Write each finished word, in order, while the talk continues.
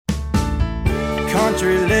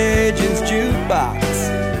Country Legends Jukebox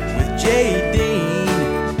with J. Dean,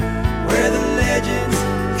 where the legends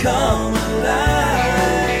come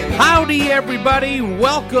alive. Howdy, everybody.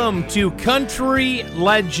 Welcome to Country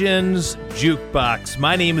Legends Jukebox.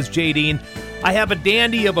 My name is J. Dean. I have a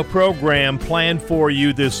dandy of a program planned for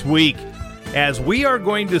you this week, as we are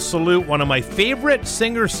going to salute one of my favorite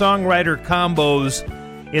singer-songwriter combos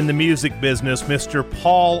in the music business, Mr.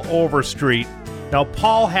 Paul Overstreet. Now,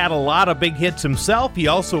 Paul had a lot of big hits himself. He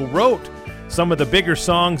also wrote some of the bigger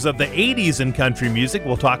songs of the 80s in country music.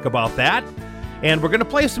 We'll talk about that. And we're going to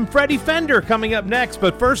play some Freddie Fender coming up next.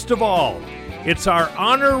 But first of all, it's our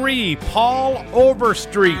honoree, Paul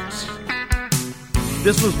Overstreet.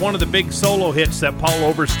 This was one of the big solo hits that Paul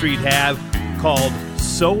Overstreet had, called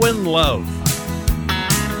So in Love.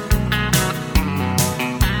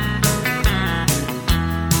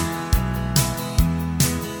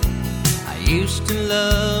 Used to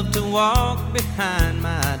love to walk behind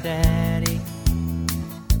my daddy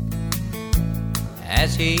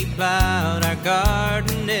as he plowed our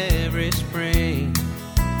garden every spring.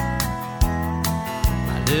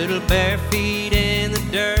 My little bare feet in the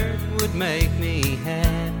dirt would make me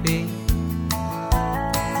happy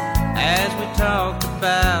as we talked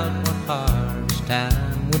about what harvest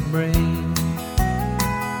time would bring.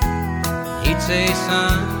 He'd say,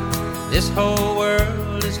 son, this whole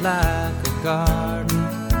world is like a garden,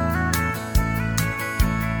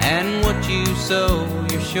 and what you sow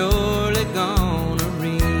you're surely gonna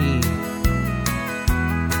reap.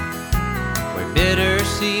 Where bitter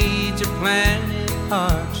seeds are planted,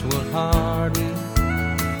 hearts will harden,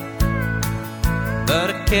 but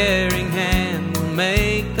a caring hand will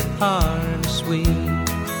make the harvest sweet.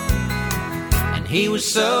 And he was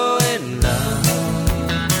so in love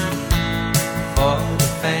for the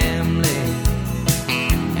family.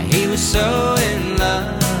 He was so in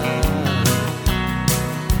love,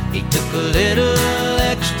 he took a little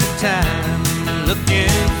extra time, looking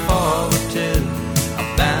forward to a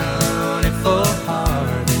bountiful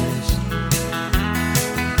harvest,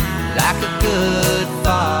 like a good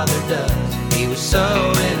father does. He was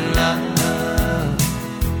so in love.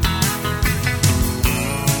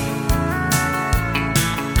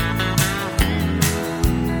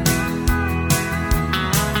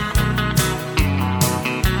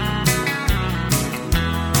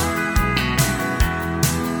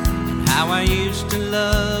 I used to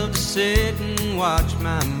love to sit and watch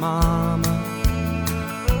my mama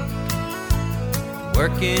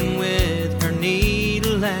working with her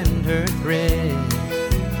needle and her thread.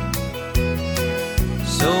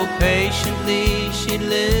 So patiently she'd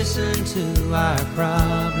listen to our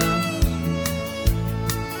problems,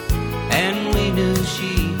 and we knew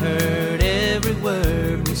she heard every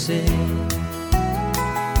word we said.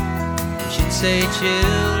 She'd say,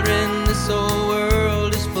 children, this old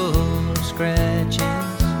world is full of scratches,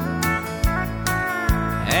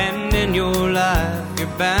 and in your life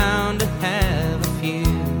you're bound to have a few.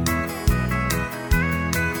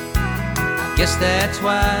 I guess that's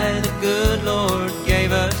why the good Lord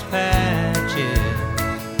gave us patches,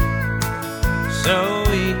 so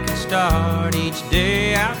we can start each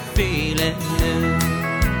day out feeling new.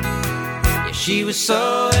 Yeah, she was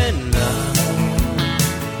so in love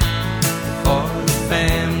for the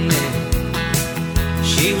family.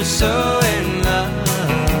 She was so in love,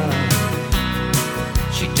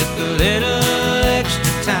 she took a little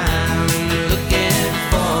extra time, looking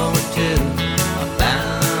forward to a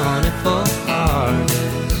bountiful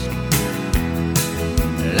harvest,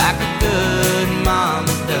 like a good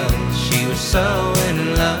mama does. She was so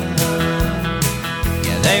in love.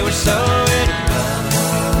 Yeah, they were so in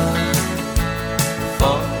love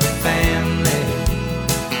for the family.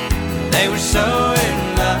 They were so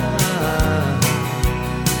in love,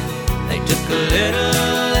 took a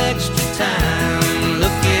little extra time,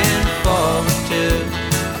 looking forward to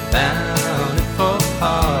a bountiful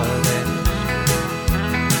harvest.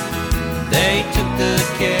 They took good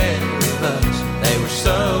care of us, they were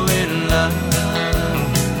so in love.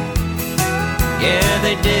 Yeah,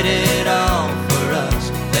 they did it all for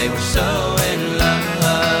us, they were so in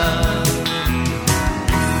love.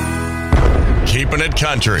 Keeping it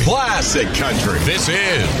country. Classic country. This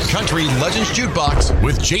is Country Legends Jukebox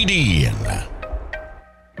with JD.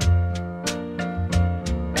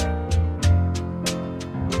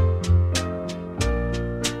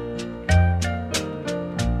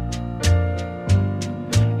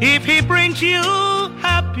 If he brings you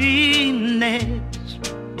happiness,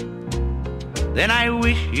 then I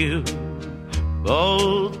wish you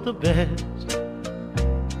both the best.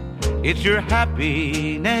 It's your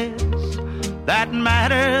happiness that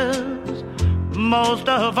matters most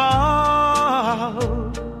of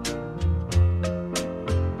all.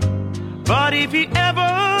 But if he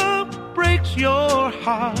ever breaks your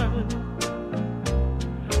heart,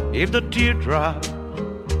 if the teardrop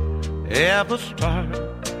ever start,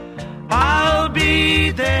 I'll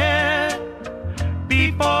be there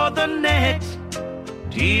before the next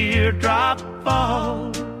teardrop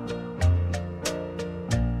falls.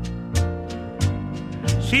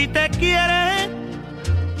 Si te quiere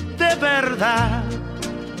de verdad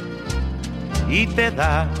y te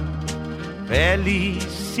da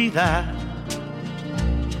felicidad,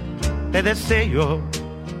 te deseo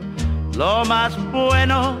lo más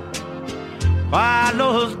bueno para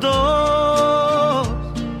los dos.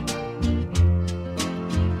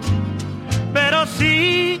 Pero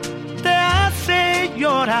si te hace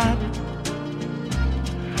llorar,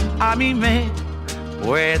 a mí me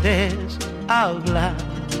puedes hablar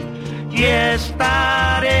y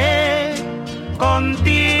estaré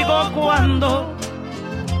contigo cuando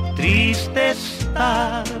triste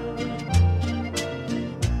estás.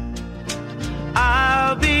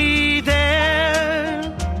 I'll be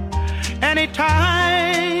there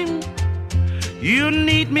anytime you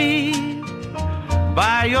need me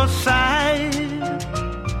by your side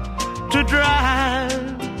to drive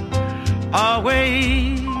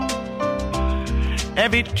away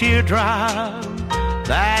every teardrop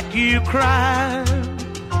that you cry.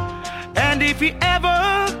 And if he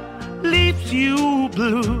ever leaves you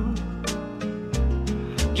blue,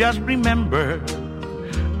 just remember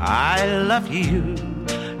I love you,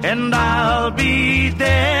 and I'll be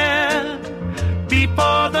there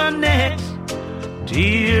before the next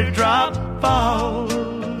teardrop falls.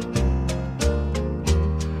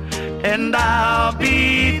 And I'll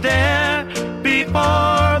be there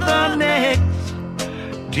before the next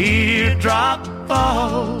teardrop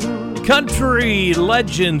falls. Country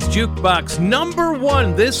Legends Jukebox, number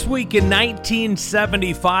one this week in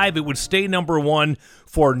 1975. It would stay number one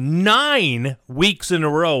for 9 weeks in a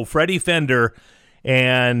row. Freddie Fender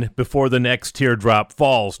and Before the Next Teardrop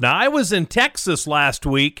Falls. Now, I was in Texas last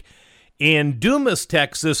week, in Dumas,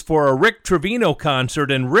 Texas, for a Rick Trevino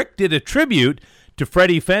concert, and Rick did a tribute to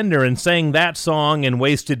Freddie Fender and sang that song and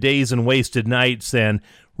Wasted Days and Wasted Nights, and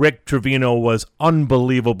Rick Trevino was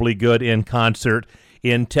unbelievably good in concert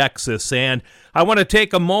in Texas. And I want to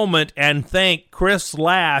take a moment and thank Chris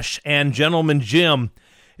Lash and Gentleman Jim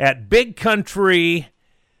at Big Country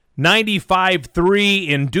 95.3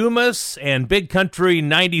 in Dumas and Big Country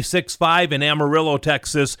 96.5 in Amarillo,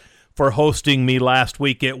 Texas, for hosting me last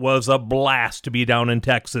week. It was a blast to be down in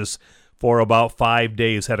Texas for about 5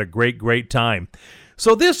 days. Had a great time.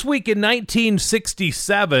 So this week in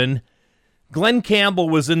 1967, Glenn Campbell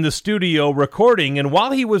was in the studio recording, and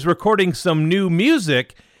while he was recording some new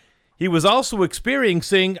music, he was also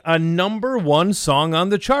experiencing a number one song on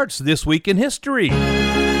the charts this week in history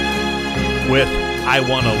with I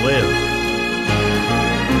Wanna Live.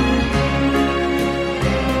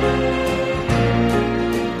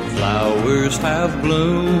 Flowers have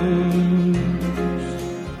bloomed,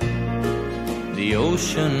 the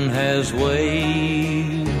ocean has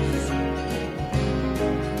waves,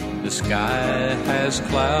 the sky has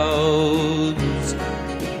clouds,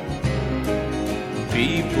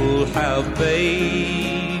 people have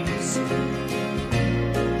babes.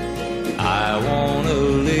 I wanna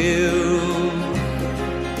live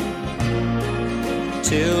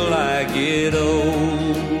till I get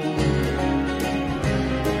old.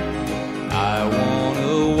 I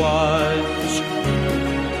wanna watch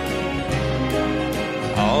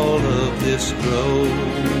all of this grow.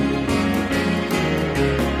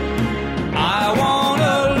 I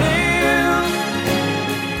wanna live,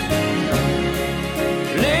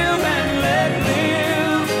 live and let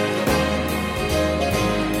live.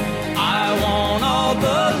 I want all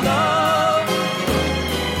the love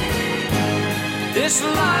this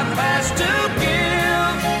life has to give.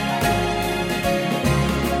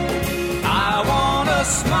 I wanna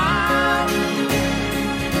smile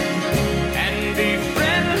and be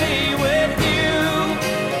friendly with you.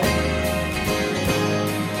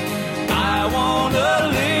 I wanna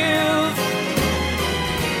live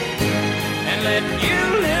and let you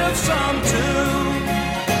live some too.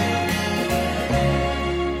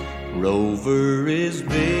 Rover is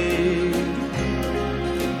big,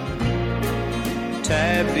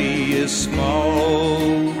 Tabby is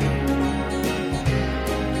small,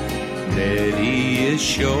 Betty is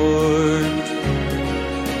short,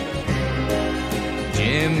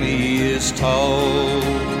 Jimmy is tall.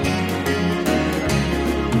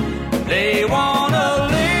 They wanna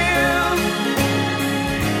live,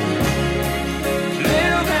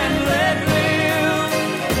 live and let live.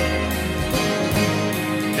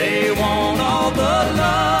 the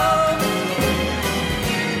love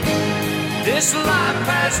this life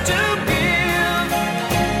has to give.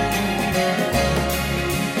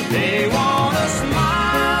 They want to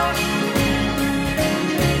smile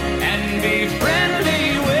and be friendly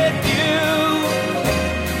with you.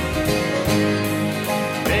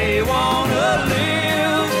 They want to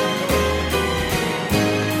live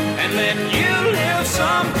and let you live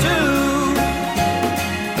some too.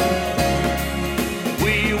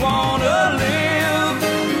 We want to live.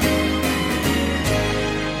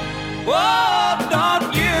 Oh,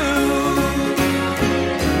 don't you?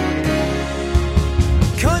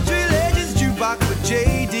 Country Legends Jukebox with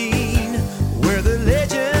J.D., where the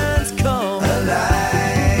legends come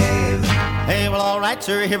alive. Hey, well, all right,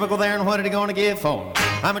 sir, here we go there, and what are you going to give for 'em?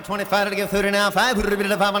 I'm at 25 to give 30 now, 5. Who'd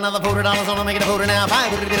have $5, another $40 on to make it a 40 now,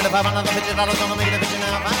 5. Who'd have $5, another $50 on to make it a 50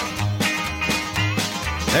 now, 5.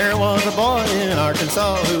 There was a boy in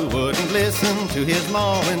Arkansas who wouldn't listen to his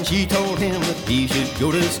ma when she told him that he should go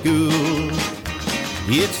to school.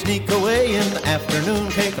 He'd sneak away in the afternoon,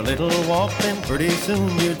 take a little walk, then pretty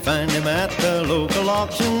soon you'd find him at the local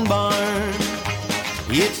auction barn.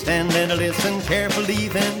 He'd stand and listen carefully,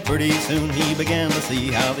 then pretty soon he began to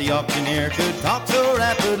see how the auctioneer could talk so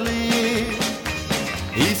rapidly.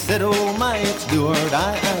 He said, oh my, it's do or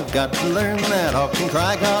die, I've got to learn that auction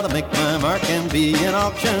cry, gotta make my mark and be an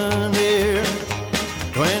auctioneer.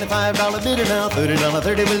 $25 bidder now, $30,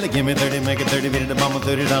 30, will they give me 30, make it 30, bid it a bomb,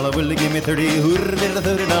 $30, will they give me 30, who'd bid a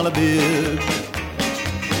 $30 bid?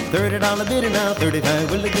 $30 bidder now,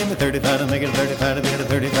 35, will they give me 35 to make it a 35, to bid it a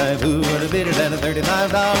 35, who would have bid it at a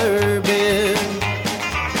 $35 bid?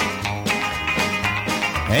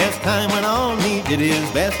 As time went on, he did his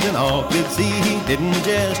best and all could see he didn't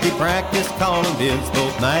jest, he practiced calling bids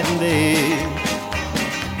both night and day.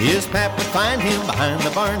 His pap would find him behind the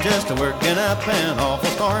barn just working up an awful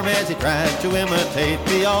storm as he tried to imitate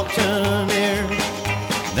the auctioneer.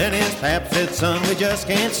 Then his pap said, son, we just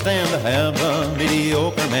can't stand to have a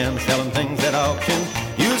mediocre man selling things at auction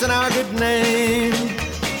using our good name.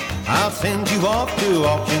 I'll send you off to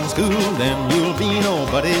auction school, then you'll be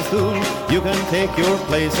nobody's fool. You can take your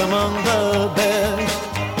place among the best.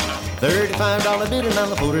 $35 bidder now,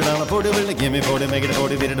 $40, 40, will they give me 40, make it a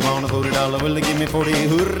 40, bid it on a $40, will they give me 40,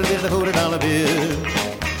 who'd bid a $40 bid?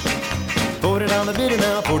 $40 bidder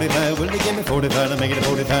now, 45, will they give me 45 to make it a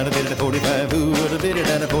 45, to bid it a 45, who would have bid it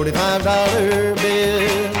at a $45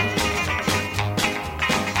 bid?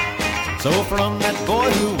 So from that boy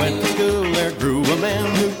who went to school, there grew a man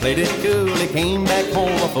who played it cool. He came back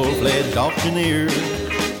home a full-fledged auctioneer.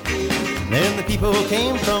 Then the people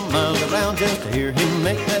came from miles around just to hear him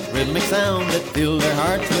make that rhythmic sound that filled their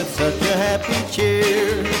hearts with such a happy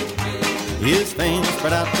cheer. His fame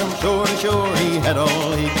spread out from shore to shore. He had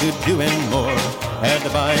all he could do and more. Had to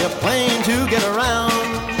buy a plane to get around.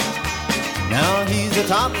 Now he's the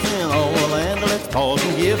top in all the land. Let's pause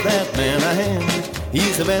and give that man a hand.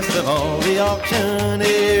 He's the best of all the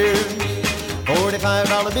auctioneers.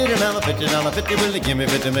 $45 bidder, now the $50, 50, will they give me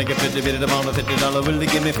 50, make it 50, bid it upon the $50, will they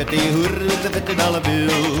give me 50, who's the $50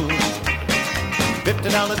 bill?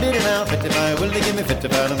 $50 bidder now, 55, will they give me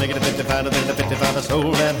 55, to make it a 55, to bid it a 55, I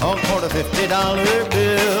sold that hog for the $50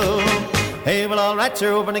 bill. Hey, well, all right,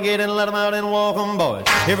 sir, open the gate and let them out and walk 'em, boys.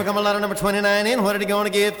 Here we come a lot of number 29 in. What are they going to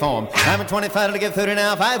get for 'em? I'm at 25 to get 30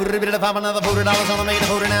 now. 5, another $40 on the make it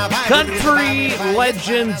 40 now. Country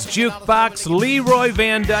Legends Jukebox, Leroy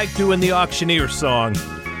Van Dyke doing the auctioneer song.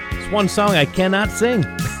 It's one song I cannot sing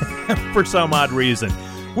for some odd reason.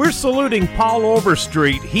 We're saluting Paul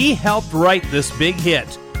Overstreet. He helped write this big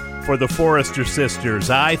hit for the Forrester Sisters.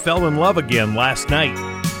 I Fell in Love Again last night.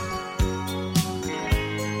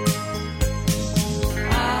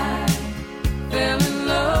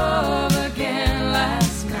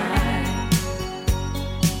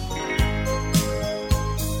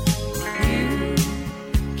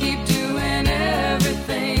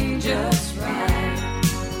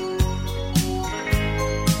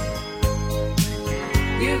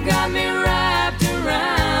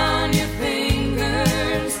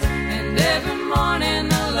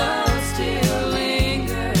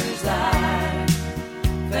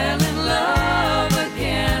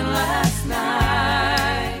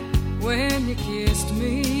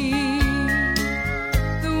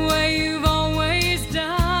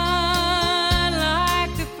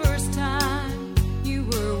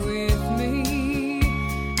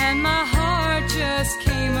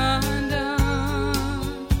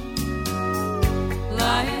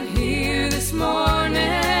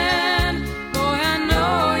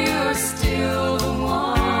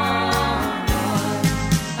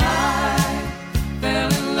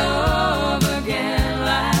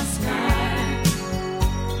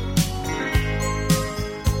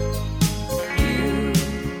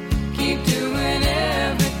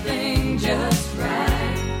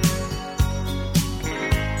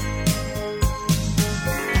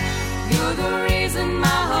 You're the reason my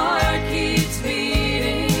heart keeps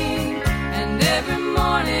beating, and every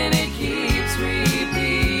morning it keeps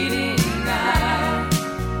repeating. I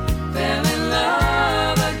fell in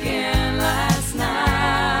love again last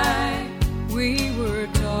night. We were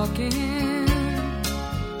talking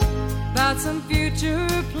about some future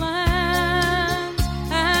plans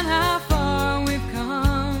and how far we've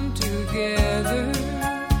come together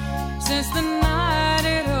since the night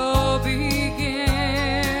it all began.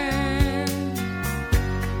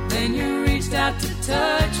 Then you reached out to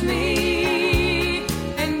touch me,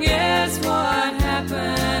 and guess what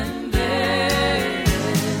happened then?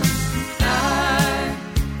 I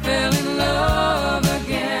fell in love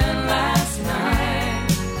again last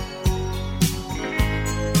night.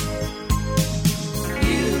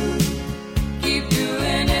 You keep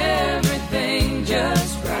doing everything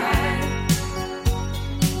just right.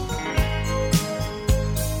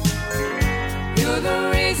 You're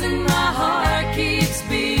the reason my heart keeps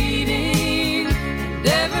beating, and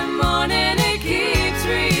every morning it keeps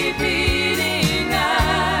repeating.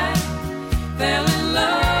 I fell in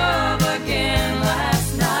love again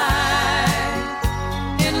last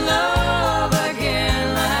night. In love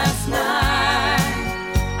again last night.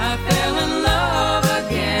 I fell in love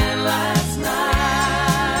again last night.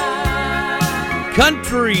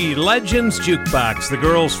 Country Legends Jukebox, the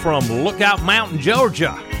girls from Lookout Mountain,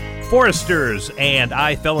 Georgia, Foresters, and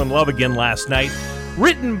I Fell in Love Again Last Night.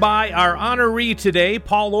 Written by our honoree today,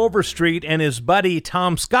 Paul Overstreet, and his buddy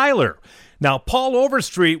Tom Schuyler. Now, Paul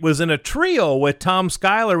Overstreet was in a trio with Tom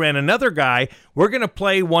Schuyler and another guy. We're going to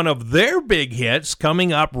play one of their big hits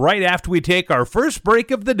coming up right after we take our first break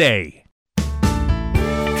of the day.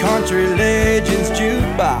 Country Legends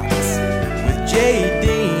Jukebox with J.D.,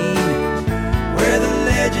 where the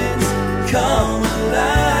legends come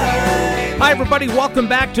alive. Hi, everybody. Welcome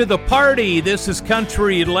back to the party. This is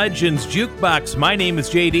Country Legends Jukebox. My name is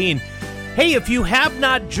Jay Dean. Hey, if you have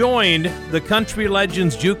not joined the Country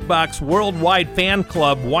Legends Jukebox Worldwide Fan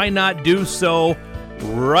Club, why not do so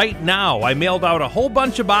right now? I mailed out a whole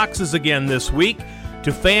bunch of boxes again this week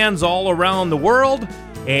to fans all around the world,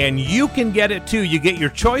 and you can get it too. You get your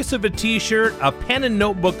choice of a t-shirt, a pen and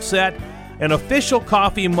notebook set, an official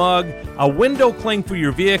coffee mug, a window cling for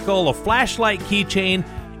your vehicle, a flashlight keychain,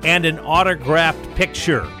 and an autographed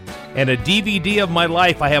picture. And a DVD of my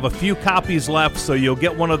life. I have a few copies left, so you'll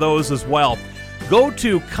get one of those as well. Go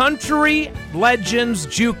to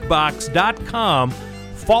countrylegendsjukebox.com.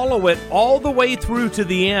 Follow it all the way through to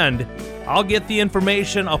the end. I'll get the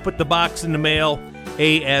information. I'll put the box in the mail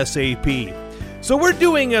ASAP. So we're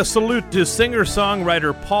doing a salute to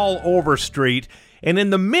singer-songwriter Paul Overstreet. And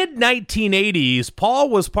in the mid-1980s, Paul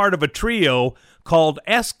was part of a trio called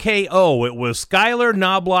SKO. It was Schuyler,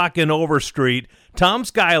 Knobloch, and Overstreet. Tom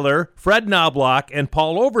Schuyler, Fred Knobloch, and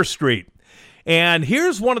Paul Overstreet. And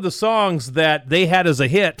here's one of the songs that they had as a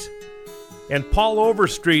hit. And Paul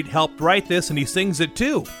Overstreet helped write this, and he sings it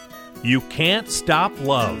too. You Can't Stop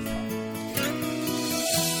Love.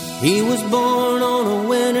 He was born on a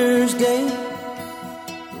winter's day.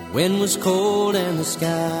 The wind was cold and the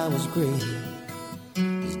sky was gray.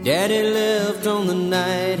 His daddy left on the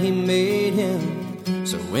night he made him.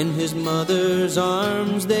 So in his mother's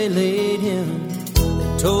arms they laid him.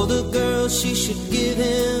 They told the girl she should give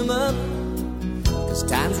him up, 'cause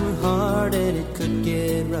times were hard and it could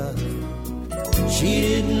get rough. She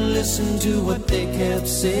didn't listen to what they kept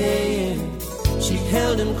saying. She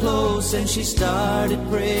held him close and she started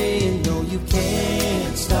praying. No, you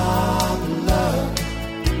can't stop love.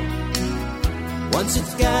 Once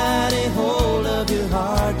it's got a hold of your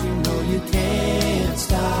heart, you know you can't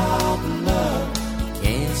stop love. You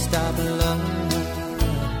can't stop love.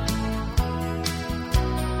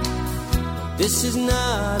 This is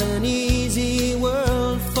not an easy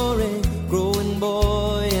world for a growing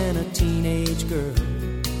boy and a teenage girl.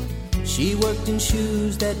 She worked in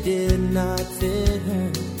shoes that did not fit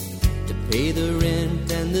her, to pay the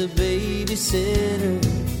rent and the babysitter.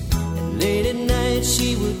 And late at night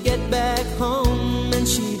she would get back home and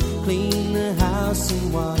she'd clean the house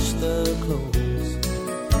and wash the clothes,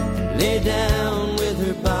 and lay down with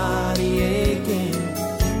her body aching.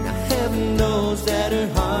 Now heaven knows that her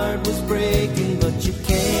heart was breaking, but you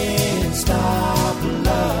can't stop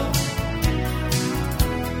love.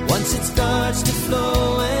 Once it starts to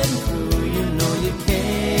flow and through, you know you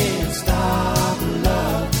can't stop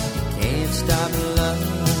love. You can't stop love.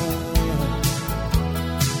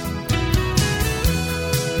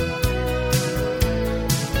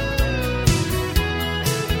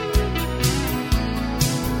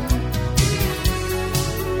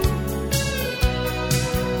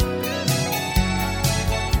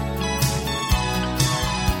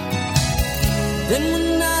 Then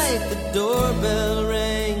one night the doorbell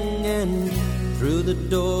rang, and through the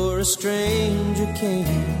door a stranger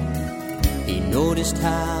came. He noticed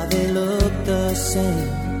how they looked the same.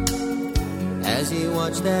 As he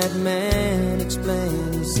watched that man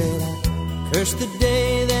explain, he said, I cursed the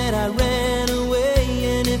day that I ran away,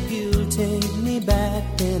 and if you'll take me back,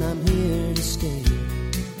 then I'm here to stay.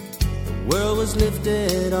 The world was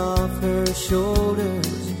lifted off her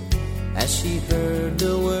shoulders as she heard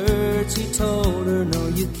the words he told her. No,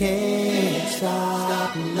 you can't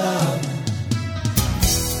stop love.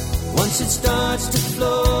 Once it starts to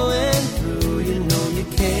flowing through, you know you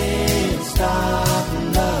can't stop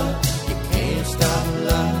love. You can't stop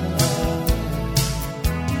love.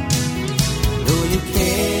 No, you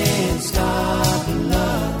can't stop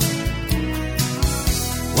love.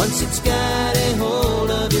 Once it's got a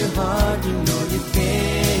hold of your heart, you know you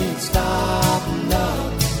can't stop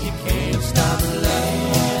love. You can't stop love.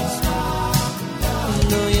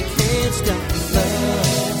 No, you can't stop love.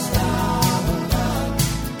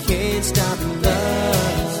 Can't stop love.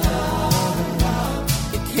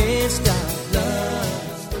 You can't stop love.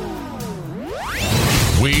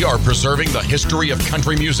 We are preserving the history of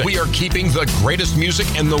country music. We are keeping the greatest music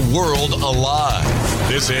in the world alive.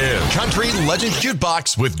 This is Country Legends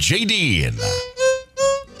Jukebox with JD.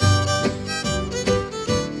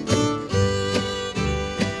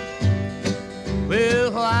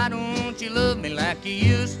 Well, why don't you love me like you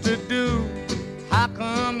used to do? How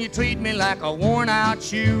come you treat me like a worn-out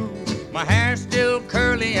shoe? My hair's still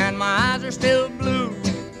curly and my eyes are still blue.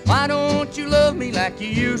 Why don't you love me like you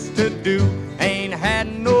used to do? Ain't had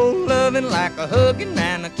no loving like a hugging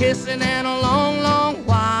and a kissing in a long, long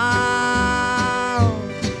while.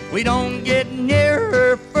 We don't get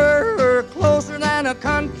nearer, further, closer than a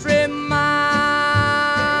country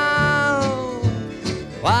mile.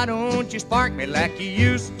 Why don't you spark me like you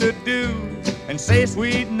used to do? And say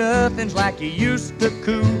sweet nothings like you used to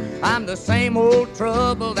coo. I'm the same old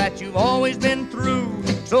trouble that you've always been through.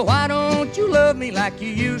 So why don't you love me like you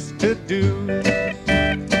used to do?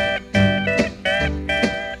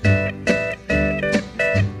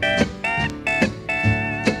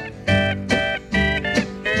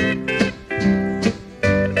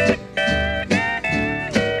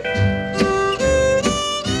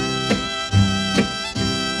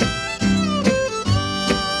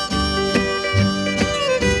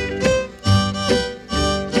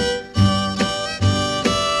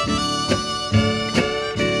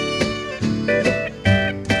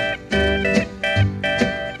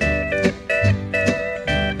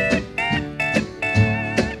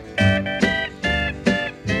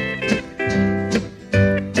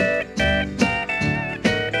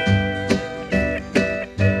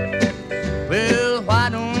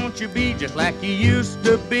 Just like you used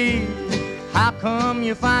to be. How come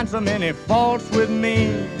you find so many faults with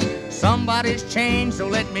me? Somebody's changed, so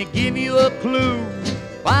let me give you a clue.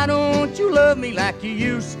 Why don't you love me like you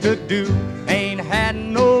used to do? Ain't had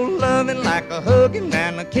no loving like a hugging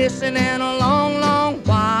and a kissing in a long, long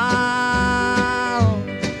while.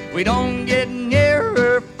 We don't get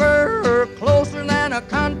nearer, further, closer than a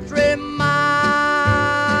country mile.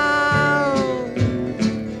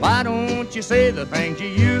 Why don't you say the things you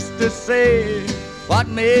used to say? What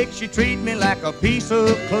makes you treat me like a piece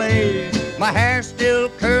of clay? My hair's still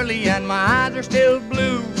curly and my eyes are still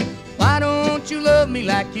blue. Why don't you love me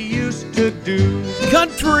like you used to do?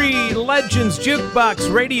 Country Legends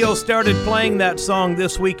Jukebox Radio started playing that song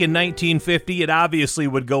this week in 1950. It obviously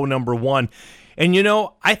would go number one. And you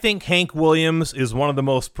know, I think Hank Williams is one of the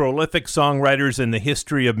most prolific songwriters in the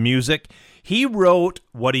history of music. He wrote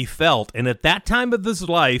what he felt, and at that time of his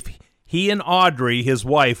life, he and Audrey, his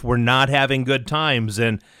wife, were not having good times,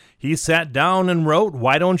 and he sat down and wrote,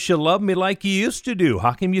 "Why don't you love me like you used to do?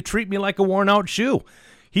 How come you treat me like a worn-out shoe?"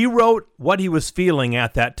 He wrote what he was feeling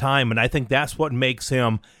at that time, and I think that's what makes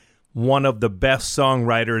him one of the best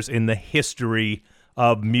songwriters in the history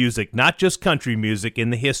of music, not just country music, in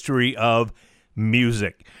the history of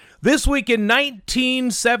music. This week in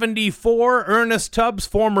 1974, Ernest Tubbs,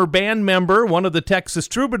 former band member, one of the Texas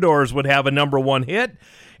Troubadours, would have a number one hit.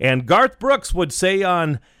 And Garth Brooks would say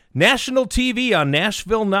on national TV on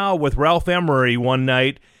Nashville Now with Ralph Emery one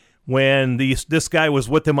night when this guy was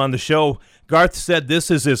with him on the show, Garth said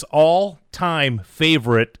this is his all-time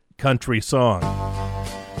favorite country song.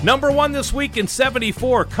 Number one this week in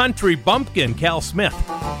 74, Country Bumpkin, Cal Smith.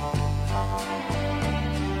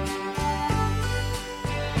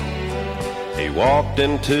 He walked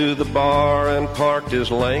into the bar and parked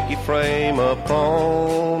his lanky frame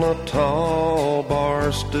upon a tall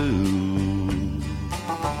bar stool.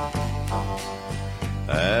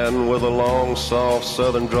 And with a long, soft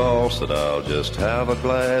southern drawl said, I'll just have a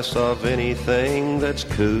glass of anything that's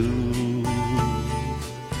cool.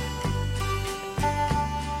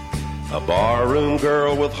 A barroom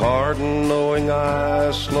girl with hard and knowing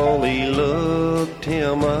eyes slowly looked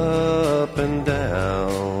him up and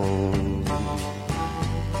down.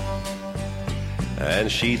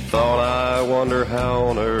 And she thought, I wonder how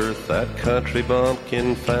on earth that country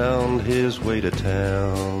bumpkin found his way to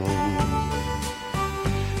town.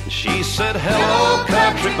 She said, hello,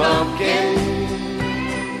 country bumpkin.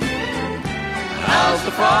 How's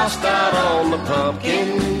the frost out on the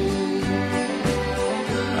pumpkin?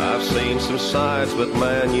 I've seen some sights, but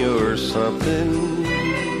man, you're something.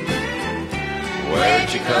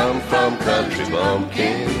 Where'd you come from, country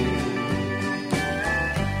bumpkin?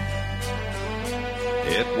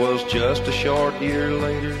 It was just a short year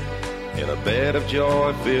later, in a bed of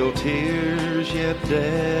joy-filled tears, yet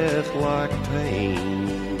death-like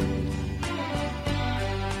pain.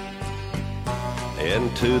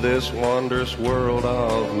 Into this wondrous world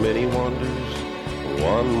of many wonders,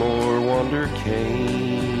 one more wonder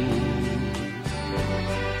came.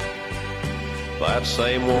 That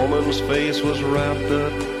same woman's face was wrapped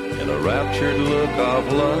up in a raptured look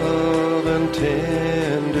of love and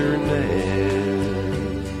tenderness,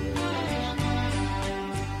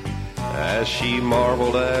 as she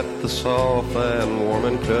marveled at the soft and warm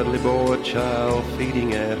and cuddly boy child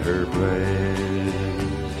feeding at her breast.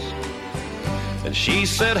 And she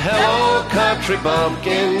said, hello, country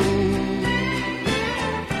bumpkin.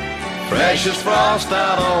 Fresh as frost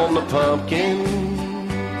out on the pumpkin.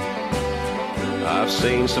 I've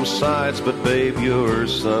seen some sights, but babe, you're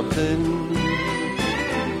something.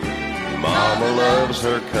 Mama loves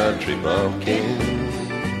her country bumpkin.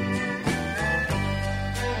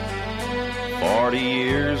 40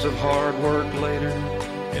 years of hard work later,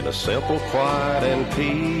 in a simple, quiet, and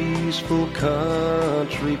peaceful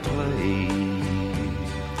country place,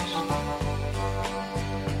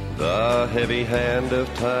 the heavy hand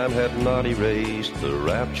of time had not erased the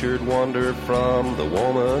raptured wonder from the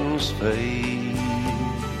woman's face.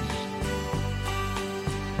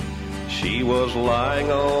 She was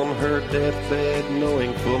lying on her deathbed,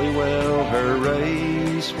 knowing fully well her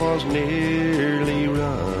race was nearly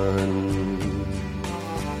run.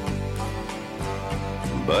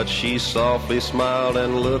 But she softly smiled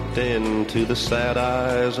and looked into the sad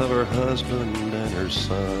eyes of her husband and her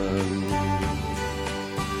son.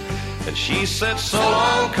 And she said, so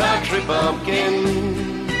long, country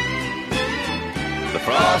bumpkin. The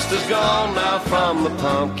frost is gone now from the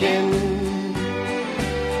pumpkin.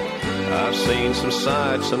 I've seen some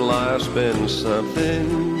sights and life's been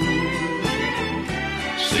something.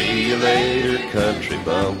 See you later, country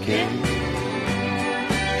bumpkin.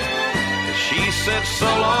 She said, so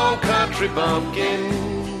long, country bumpkin.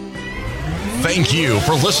 Thank you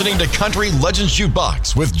for listening to Country Legends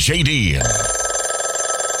Jukebox with JD.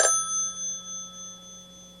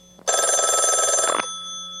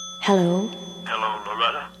 Hello. Hello,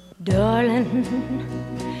 Loretta. Darling,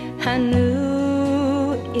 I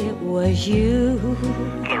knew it was you.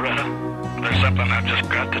 Loretta, there's something I've just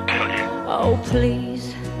got to tell you. Oh,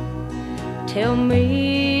 please, tell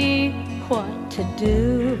me what to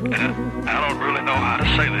do. I don't really know how to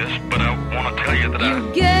say this, but I want to tell you that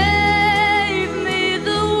You gave me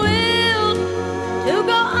the will to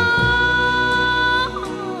go on.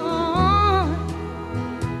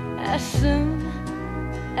 As soon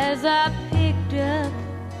as I picked up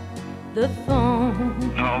the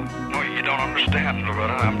phone. No, you don't understand,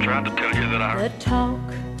 Loretta. I'm trying to tell you that The talk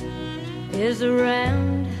is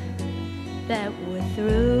around that we're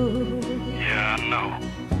through. Yeah, I know.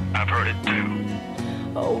 I've heard it too.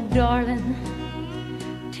 Oh, darling,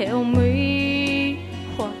 tell me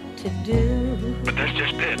what to do. But that's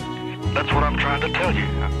just it. That's what I'm trying to tell you.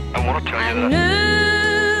 I want to tell you I that.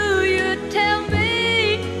 knew you'd tell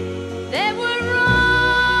me that we're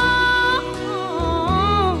wrong.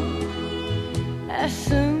 As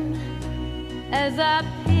soon as I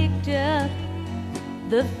picked up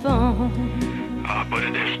the phone. But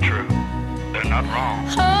it is true. They're not wrong.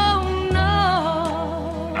 Oh, no.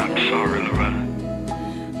 I'm sorry, Loretta.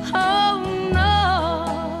 Oh, no.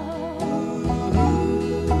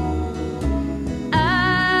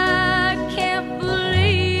 I can't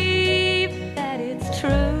believe that it's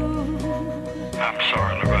true. I'm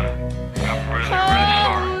sorry, Loretta. I'm really, really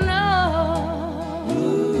sorry.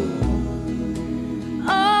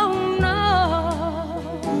 Oh, no.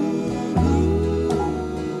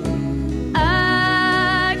 I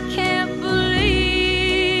can't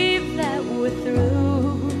believe that we're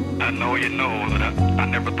through. I know you know that I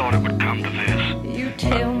never thought it would come to this. You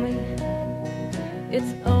tell me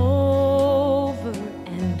it's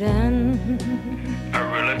sun. I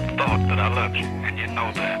really thought that I loved you, and you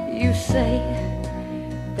know that. You say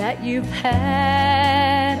that you've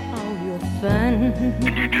had all your fun,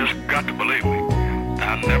 And you just got to believe me.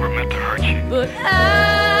 I never meant to hurt you. but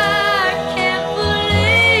I can't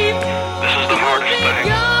believe This is the hardest thing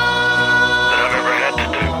that I've ever had to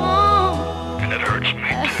do, and it hurts me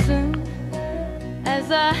as too. soon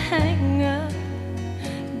as I hang up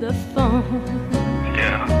the phone.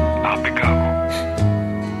 Yeah, I'll be gone.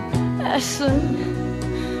 As soon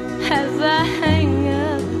as I hang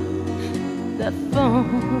up the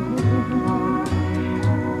phone.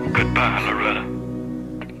 Goodbye, Loretta.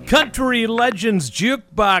 Country Legends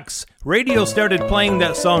Jukebox. Radio started playing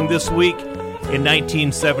that song this week in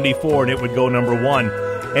 1974, and it would go number 1.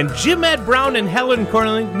 And Jim Ed Brown and Helen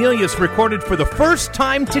Cornelius recorded for the first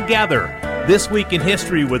time together this week in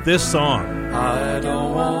history with this song. I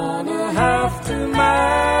don't wanna have to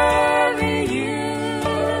marry you.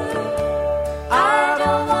 I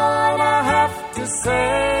don't wanna have to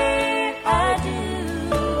say I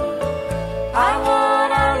do. I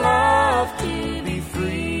want our love to be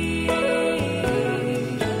free,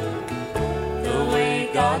 the way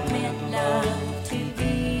God meant love to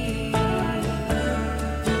be.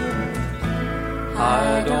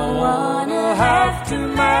 I don't wanna have to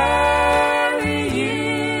marry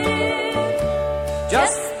you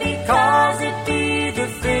just because it'd be the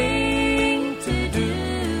thing to do.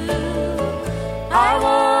 I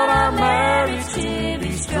want our marriage to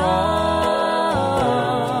be strong,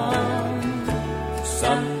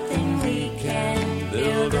 something we can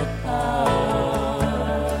build upon.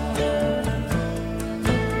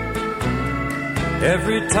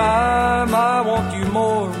 Every time I want you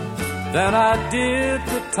more than I did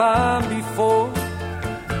the time before.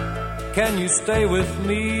 Can you stay with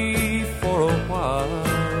me for a while?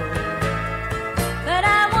 But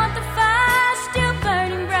I want the fire still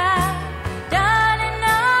burning bright, darling,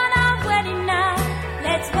 on our wedding night.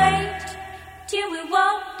 Let's wait till we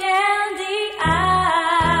walk down the aisle.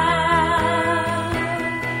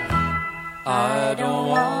 I don't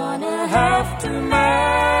wanna have to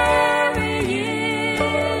marry you.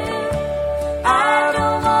 I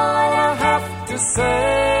don't wanna have to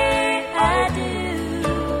say I do.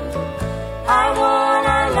 I want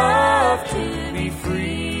our love to be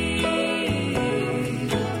free,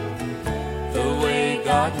 the way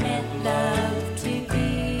God meant love to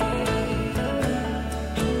be.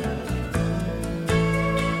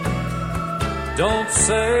 Don't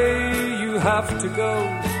say you have to go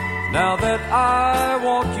now that I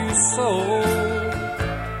want you so.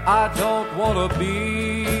 I don't want to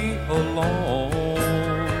be alone.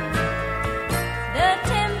 The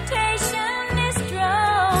temptation is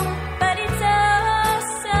strong, but it's oh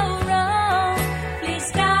so wrong. Please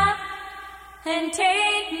stop and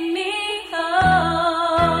take me home.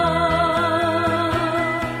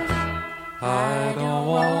 I don't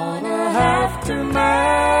wanna have to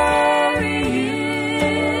marry you.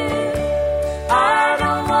 I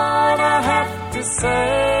don't wanna have to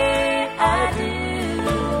say I do.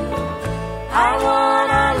 I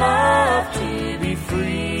want our love to be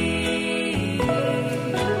free,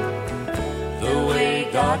 the way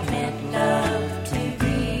God meant love to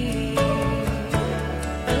be.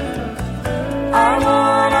 I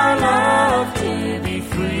want our love to be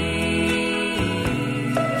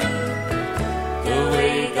free, the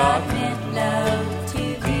way God meant love to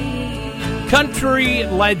be. Country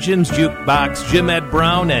Legends Jukebox. Jim Ed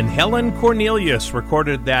Brown and Helen Cornelius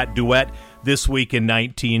recorded that duet this week in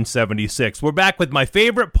 1976. We're back with my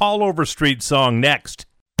favorite Paul Overstreet song next.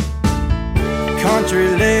 Country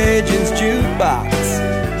Legends Jukebox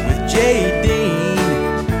with J. Dean,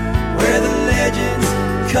 where the legends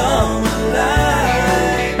come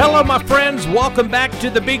alive. Hello, my friends. Welcome back to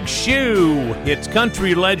the Big Shoe. It's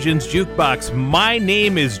Country Legends Jukebox. My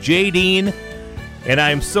name is J. Dean, and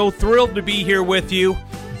I'm so thrilled to be here with you.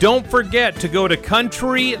 Don't forget to go to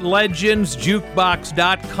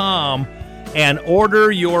countrylegendsjukebox.com and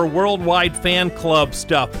order your worldwide fan club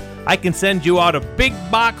stuff. I can send you out a big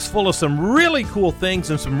box full of some really cool things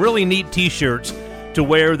and some really neat t-shirts to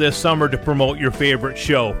wear this summer to promote your favorite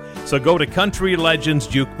show. So go to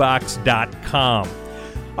countrylegendsjukebox.com.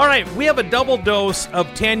 All right, we have a double dose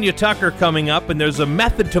of Tanya Tucker coming up, and there's a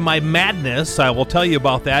method to my madness. I will tell you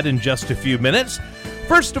about that in just a few minutes.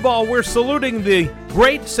 First of all, we're saluting the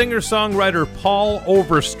great singer-songwriter Paul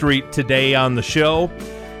Overstreet today on the show.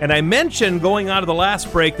 And I mentioned going out of the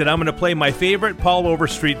last break that I'm going to play my favorite Paul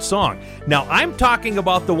Overstreet song. Now, I'm talking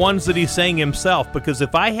about the ones that he sang himself, because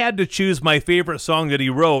if I had to choose my favorite song that he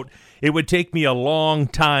wrote, it would take me a long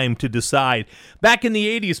time to decide. Back in the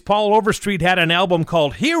 80s, Paul Overstreet had an album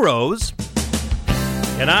called Heroes,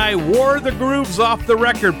 And I wore the grooves off the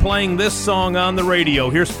record playing this song on the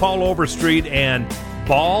radio. Here's Paul Overstreet and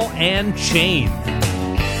Ball and Chain.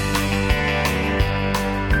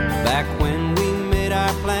 Back when we made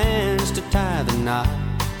our plans to tie the knot,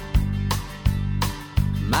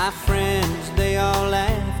 my friends, they all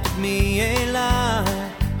laughed at me a lot.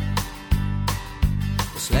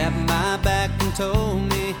 They slapped my back and told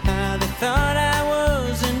me how they thought I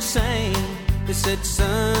was insane. They said,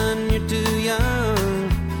 son, you're too young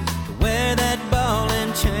to wear that ball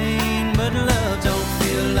and chain. But love don't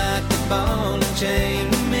feel like a ball and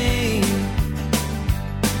chain to me.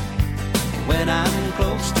 When I'm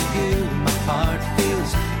close to you, my heart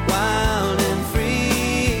feels wild and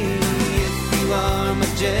free. If you are my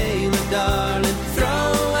jailer, darling,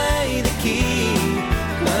 throw away the key.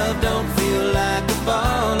 Love don't feel like a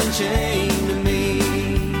ball and chain to me.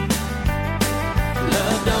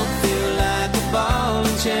 Love don't feel like a ball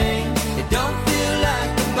and chain. It don't feel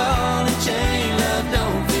like a ball and chain. Love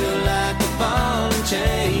don't feel like a ball and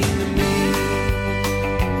chain to me.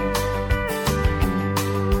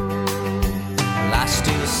 Well, I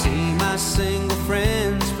still see my single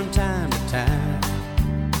friends from time to time,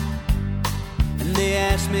 and they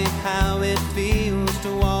ask me how it feels to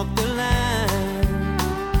walk the line.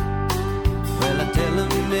 Well, I tell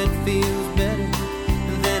them it feels better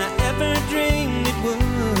than I ever dreamed it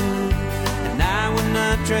would, and I would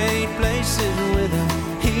not trade places with them,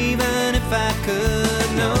 even if I could.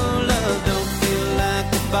 No, love don't feel like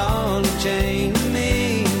a ball and chain to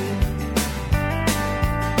me.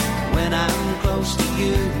 When I'm close to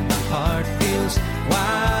you, my heart feels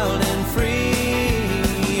wild and free.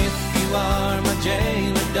 If you are my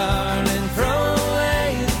jailer, darling, throw away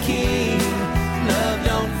the key. Love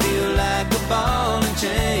don't feel like a ball and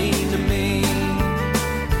chain to me.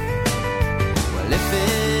 Well, if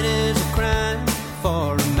it is a crime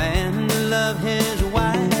for a man to love his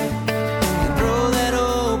wife, then throw that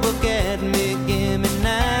old book at me, give me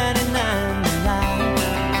 99 lives,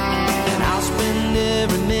 and I'll spend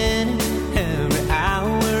every minute, every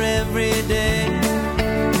hour, every day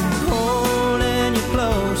holding you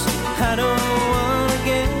close. I don't wanna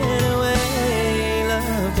get away.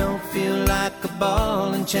 Love don't feel like a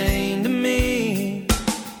ball and chain to me.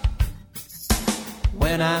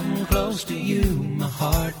 When I'm close to you, my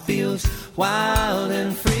heart feels wild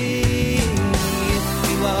and free. If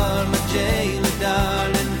you are my jailer,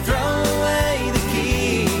 darling, throw away the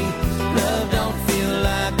key. Love don't feel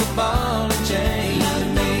like a ball and chain to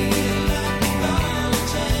me.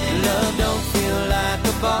 Love don't feel like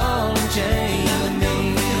a ball and chain to me.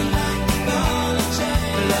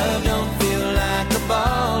 Love don't feel like a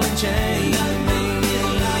ball and chain to me.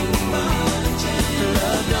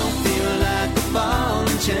 Love don't feel like a ball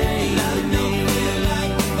and chain to me.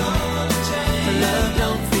 Love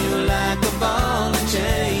don't feel like a ball and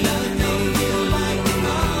chain to me.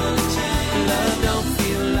 Love don't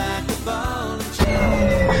feel like a ball and chain.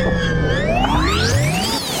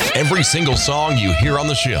 Every single song you hear on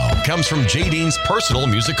the show comes from J. Dean's personal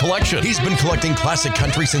music collection. He's been collecting classic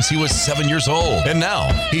country since he was 7 years old, and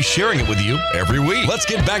now he's sharing it with you every week. Let's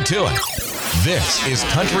get back to it. This is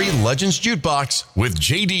Country Legends Jukebox with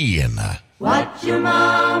J. Dean. What's your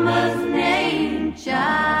mama's name,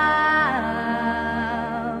 child?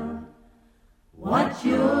 What's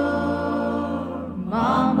your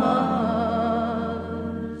mama's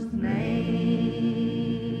name?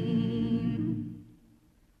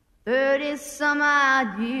 30-some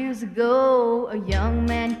odd years ago, a young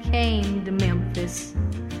man came to Memphis,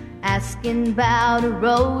 asking about a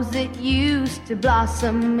rose that used to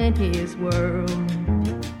blossom in his world.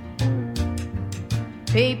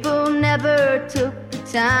 People never took the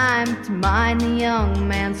time to mind the young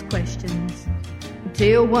man's questions,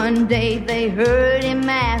 until one day they heard him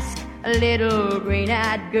ask a little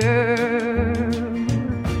green-eyed girl,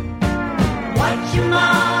 What's your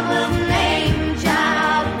mama's name,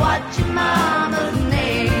 child? What's your mama's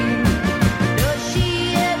name? does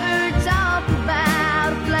she ever talk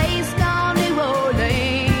about a place called New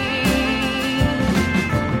Orleans?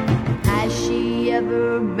 Has she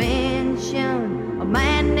ever mentioned a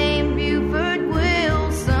man named Buford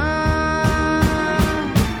Wilson?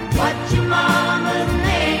 What's your mama's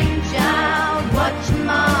name, child? What's your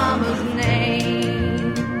mama's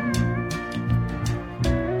name?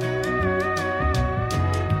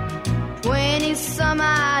 20-some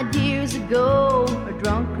odd years ago, a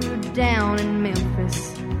drunkard down in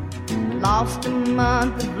Memphis lost a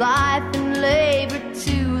month of life and labor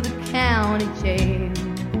to the county jail,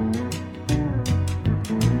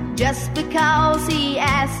 just because he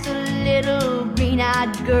asked a little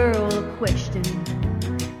green-eyed girl a question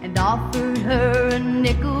and offered her a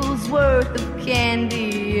nickel's worth of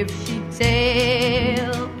candy if she'd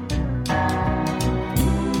tell.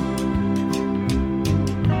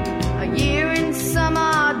 A year and some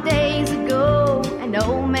odd days ago, an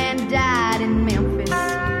old man died in Memphis.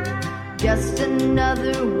 Just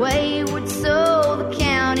another wayward soul the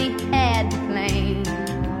county had to claim.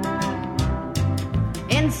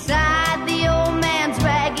 Inside the old man's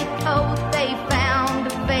ragged coat they found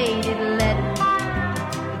a faded letter.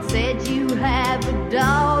 It said, "You have a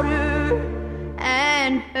daughter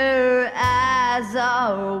and her eyes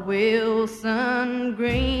are Wilson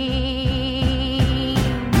green."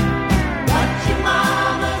 What's your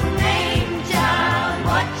mama's name, child?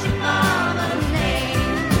 What's your mama's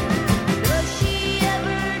name? Does she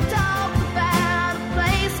ever talk about a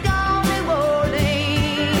place called New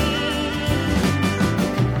Orleans?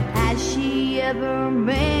 Has she ever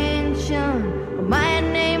mentioned a man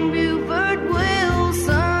named Buford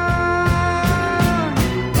Wilson?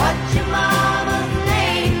 What's your mama's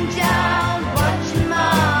name, child? What's your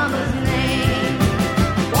mama's name?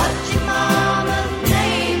 What's your mama's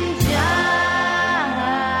name, child?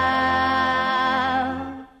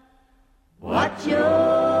 What's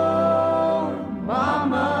your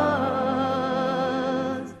mama's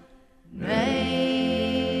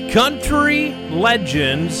name? Country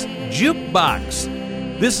Legends Jukebox.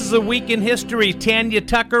 This is a week in history Tanya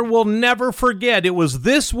Tucker will never forget. It was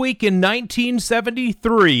this week in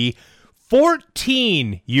 1973,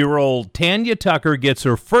 14-year-old Tanya Tucker gets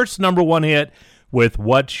her first number one hit with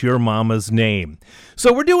What's Your Mama's Name.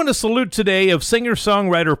 So we're doing a salute today of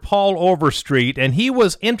singer-songwriter Paul Overstreet, and he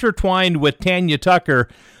was intertwined with Tanya Tucker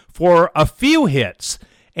for a few hits.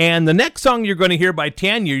 And the next song you're going to hear by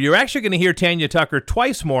Tanya, you're actually going to hear Tanya Tucker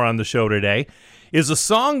twice more on the show today, is a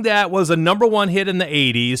song that was a number one hit in the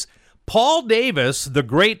 80s. Paul Davis, the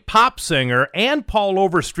great pop singer, and Paul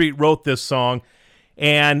Overstreet wrote this song,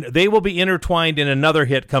 and they will be intertwined in another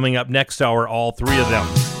hit coming up next hour, all three of them.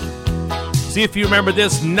 See if you remember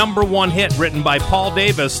this number one hit written by Paul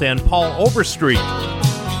Davis and Paul Overstreet.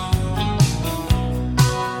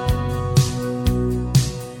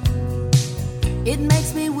 It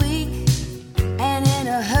makes me weak and in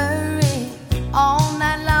a hurry. All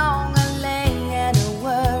night long I lay and I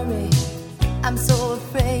worry. I'm so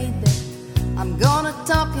afraid that I'm gonna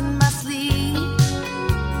talk in my sleep.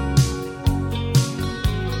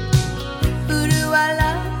 Who do I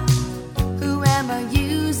love? Who am I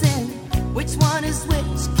using? Which one is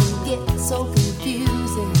which can get so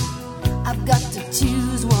confusing. I've got to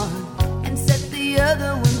choose one and set the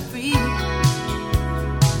other one free.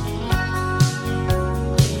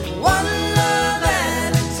 One love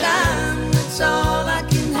at a time, that's all I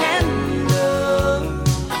can handle.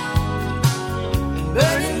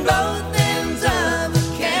 Burning both ends of a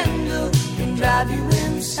candle can drive you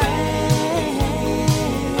insane.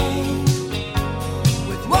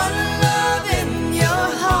 With one love in your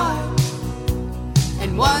heart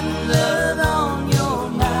and one love on your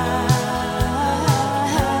mind,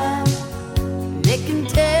 they can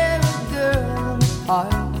tear a girl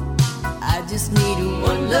apart. I just need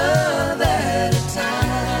one love at a time.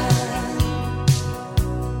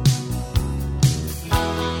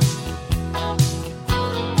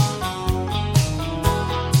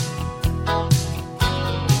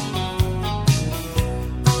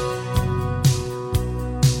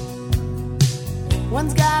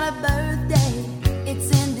 One's got a birthday, it's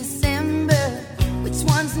in December. Which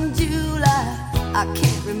one's in July? I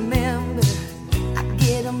can't remember. I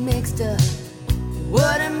get them mixed up.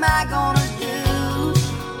 What am I gonna do?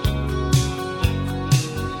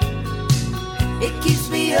 It keeps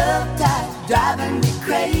me uptight, driving me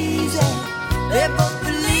crazy. They're both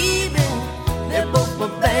believing, they're both my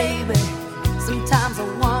baby. Sometimes I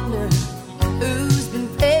wonder who's been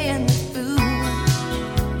paying the food.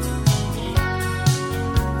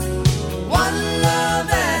 One love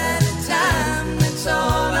at a time, that's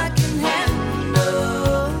all I can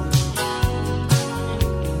handle.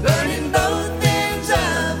 Burning both ends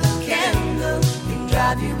of a candle can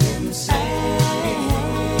drive you insane.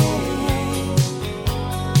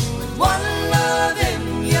 With one love in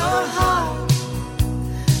your heart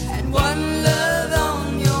and one love on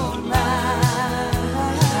your mind,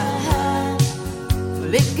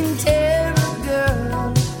 well, it can tear a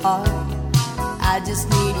girl apart. I just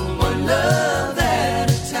need one love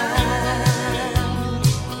at a time.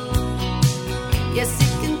 Yes,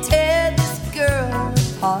 it can tear this girl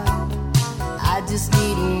apart. I just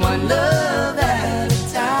need one love at a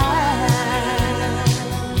time.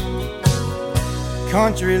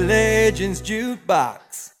 Country Legends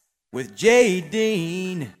Jukebox with J.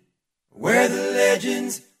 Dean, where the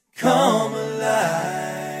legends come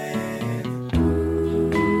alive.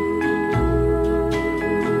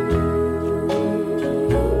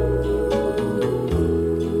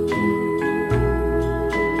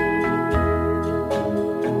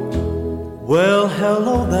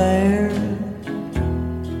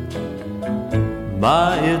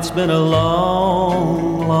 it's been a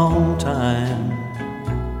long, long time.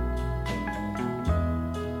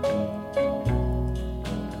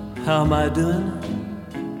 How am I doing?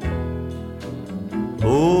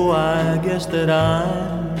 Oh, I guess that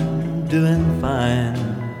I'm doing fine.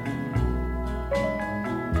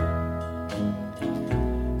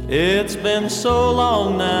 It's been so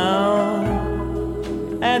long now,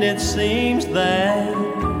 and it seems that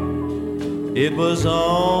it was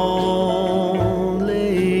only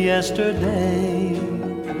yesterday.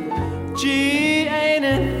 Gee, ain't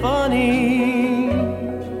it funny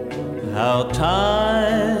how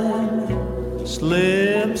time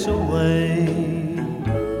slips away?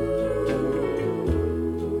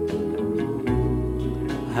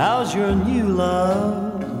 How's your new love?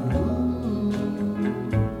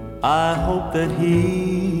 I hope that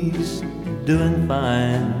he's doing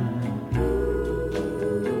fine.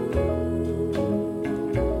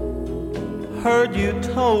 Heard you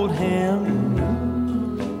told him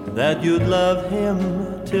that you'd love him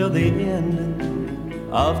till the end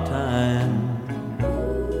of time.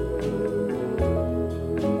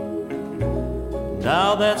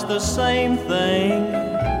 Now that's the same thing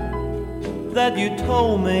that you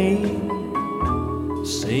told me.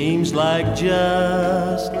 Seems like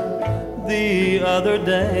just the other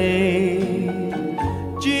day.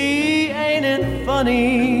 Gee, ain't it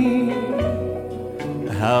funny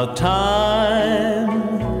how time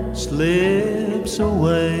slips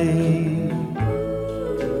away?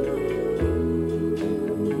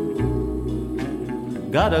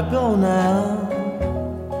 Gotta go now.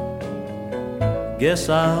 Guess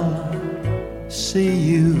I'll see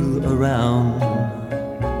you around.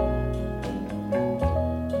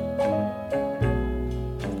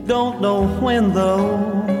 Don't know when though,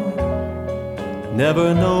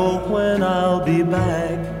 never know when I'll be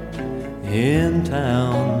back in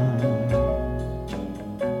town.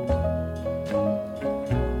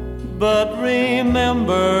 But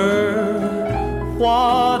remember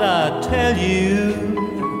what I tell you,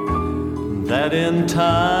 that in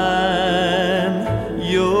time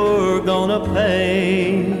you're gonna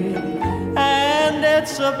pay. And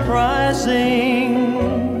it's surprising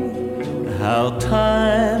how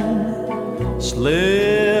time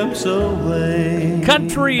slips away.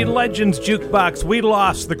 Country Legends Jukebox. We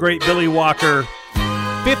lost the great Billy Walker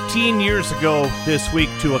 15 years ago this week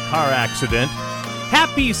to a car accident.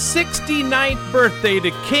 Happy 69th birthday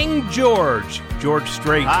to King George, George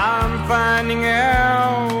Strait. I'm finding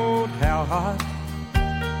out how hot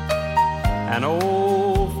an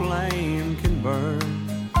old flame can burn.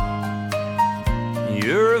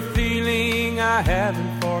 You're a feeling I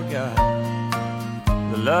haven't forgot,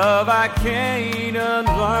 the love I can't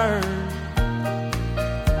unlearn.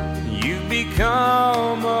 You've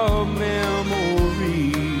become a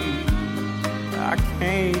memory I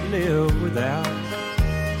can't live without.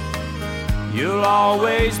 You'll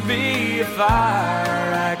always be a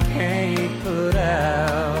fire I can't put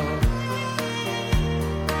out.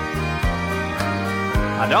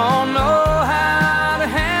 I don't know how to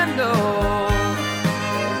handle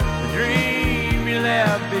the dream you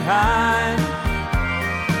left behind.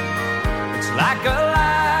 It's like a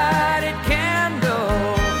lighted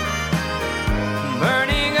candle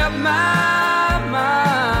burning up my mind.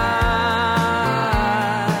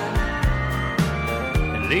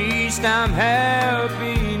 At least I'm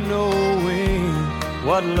happy knowing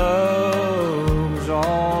what love's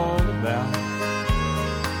all about.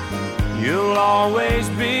 You'll always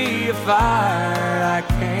be a fire I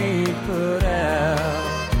can't put out.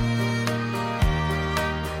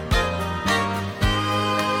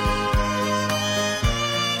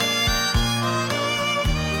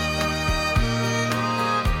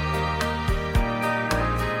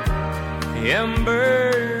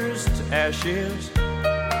 Embers to ashes,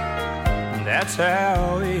 that's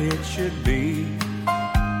how it should be.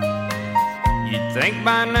 You'd think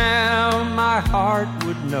by now my heart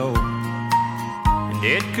would know, and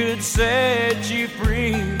it could set you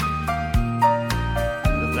free.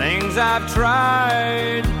 The things I've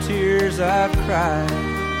tried, the tears I've cried,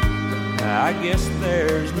 I guess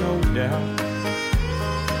there's no doubt.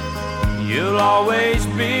 You'll always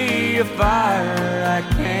be a fire I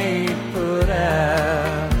can't put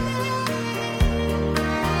out.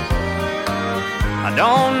 I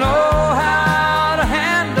don't know how to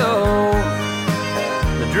handle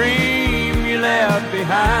the dream you left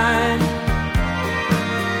behind.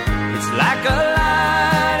 It's like a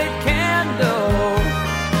lighted candle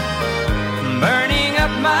burning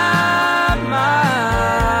up my mind.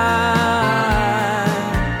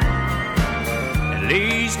 At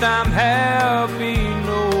least I'm happy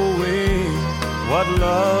knowing what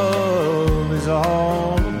love is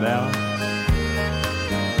all about.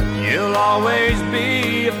 You'll always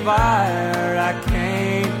be a fire I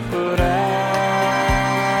can't put out.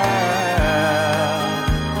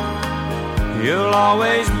 You'll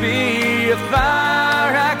always be a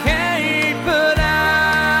fire I can't put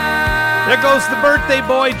out. There goes the birthday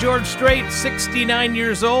boy, George Strait, 69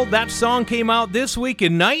 years old. That song came out this week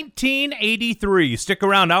in 1983. Stick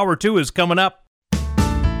around, hour 2 is coming up.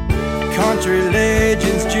 Country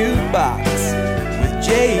Legends Jukebox with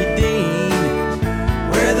J.D.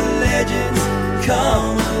 where the legends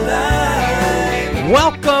come alive.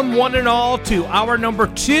 Welcome, one and all, to hour number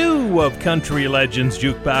 2 of Country Legends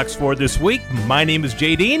Jukebox for this week. My name is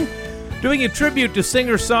Jay Dean, doing a tribute to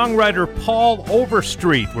singer-songwriter Paul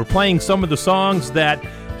Overstreet. We're playing some of the songs that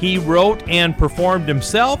he wrote and performed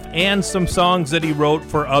himself, and some songs that he wrote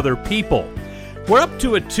for other people. We're up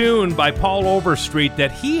to a tune by Paul Overstreet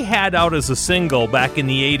that he had out as a single back in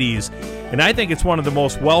the 80s, and I think it's one of the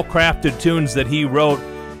most well-crafted tunes that he wrote.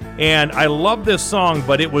 And I love this song,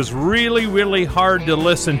 but it was really, really hard to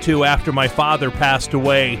listen to after my father passed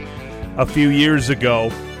away a few years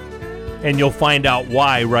ago. And you'll find out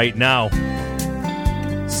why right now.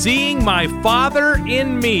 Seeing My Father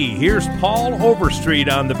in Me. Here's Paul Overstreet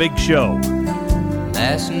on The Big Show.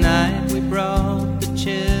 Last night we brought the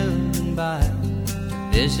children by to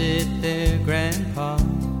visit their grandpa,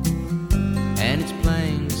 and it's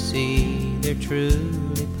plain to see they're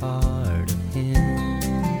truly part of him.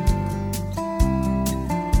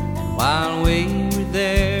 And while we were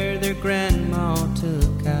there, their grandma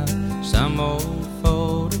took out some old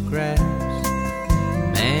photographs.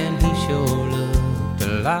 Man, he sure looked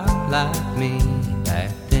a lot like me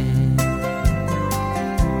back then.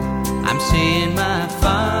 I'm seeing my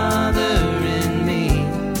father in me.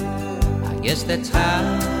 I guess that's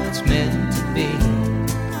how it's meant to be.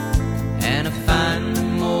 And I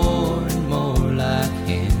find more and more like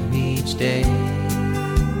him each day.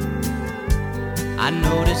 I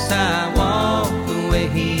notice I walk the way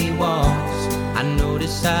he walks. I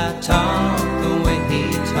notice I talk the way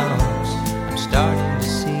he talks. I'm starting to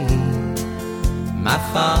see my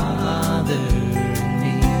father in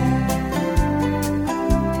me.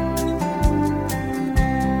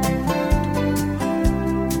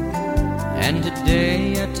 And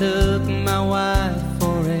today I took my wife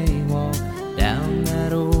for a walk down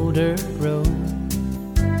that old dirt road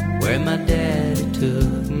where my daddy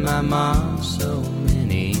took my mom so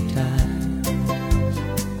many times.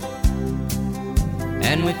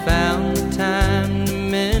 And we found the time to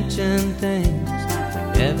mention things we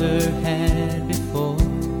never had before.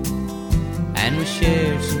 And we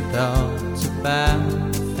shared some thoughts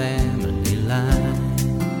about the family line.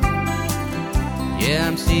 Yeah,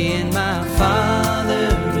 I'm seeing my father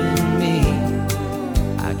in me.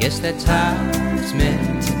 I guess that's how it's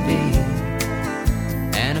meant to be.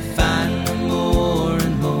 And I find more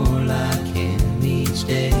and more like him each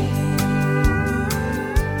day.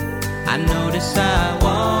 I notice I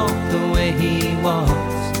walk the way he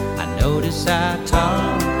walks. I notice I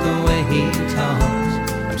talk the way he talks.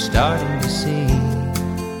 I'm starting to see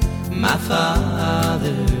my father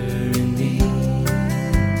in me.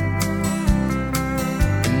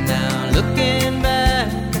 And now looking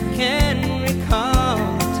back, I can recall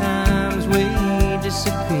the times we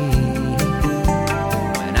disagreed,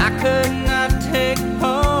 when I could not take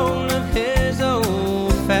hold of his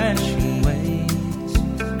old-fashioned ways.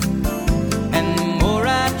 And the more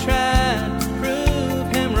I tried to prove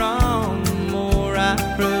him wrong, the more I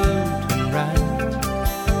proved him right.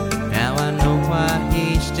 Now I know why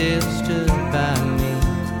he still stood by me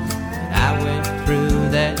when I went through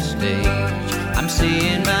that stage. I'm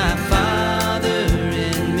seeing my father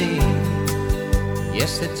in me.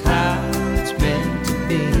 Yes, that's how it's meant to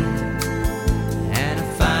be. And I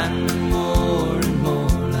find more and more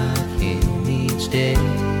like him each day.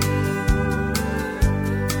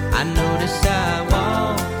 I notice I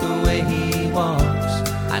walk the way he walks.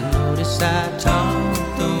 I notice I talk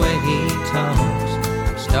the way he talks.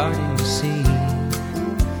 I'm starting to see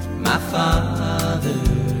my father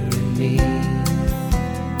in me.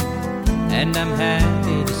 And I'm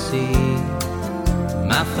happy to see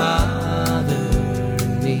my father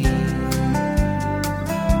in me.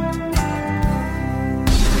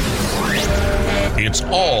 It's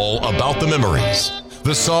all about the memories.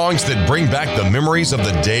 The songs that bring back the memories of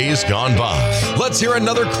the days gone by. Let's hear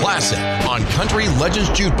another classic on Country Legends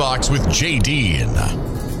Jukebox with J. Dean.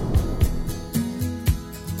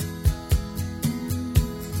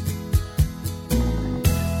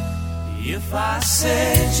 If I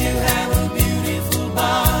said you have a beautiful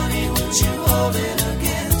body, would you hold it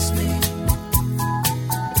against me?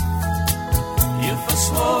 If I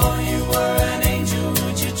swore you were an angel,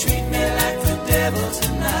 would you treat me like the devil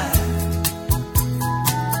tonight?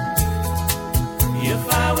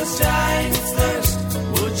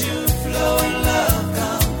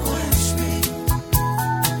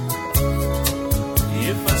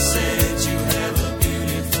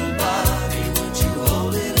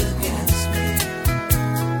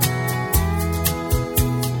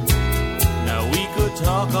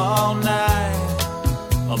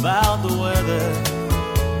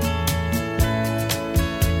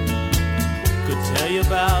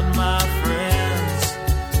 about my friends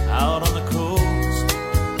out on the coast.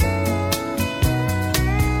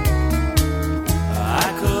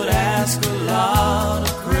 I could ask a lot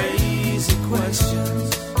of crazy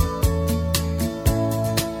questions,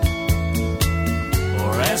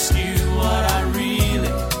 or ask you what I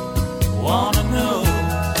really want to know.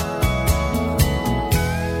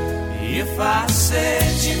 If I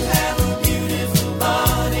said you have a beautiful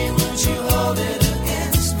body, would you hold it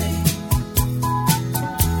against me?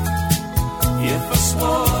 If I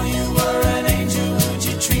swore you were an angel, would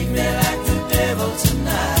you treat me like the devil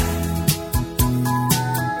tonight?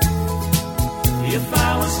 If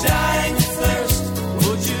I was dying of thirst,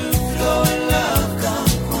 would you flow in love,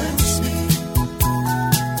 come quench me?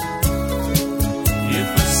 If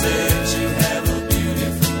I said you have a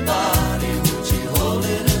beautiful body, would you hold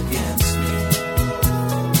it against me?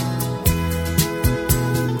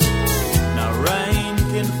 Now rain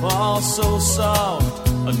can fall so soft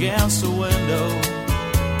against the window,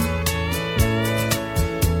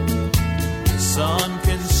 sun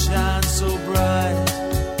can shine so bright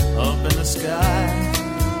up in the sky,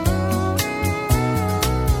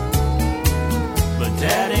 but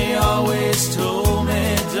Daddy always told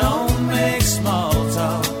me don't make small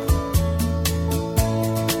talk.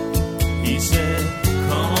 He said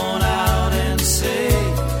come on out and say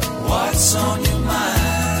what's on your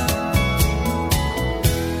mind.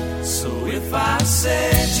 So if I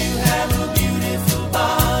said you have a beautiful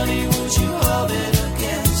body, would you hold it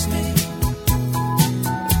against me?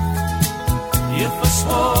 If I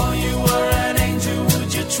swore you were an angel,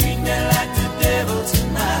 would you treat me like the devil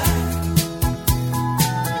tonight?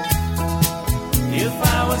 If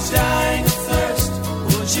I was dying of thirst,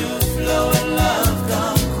 would you flow in love,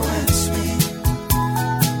 come quench me?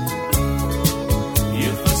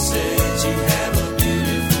 If I said you have a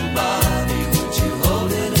beautiful body, would you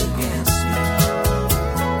hold it against me?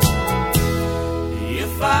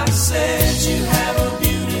 If I said you have a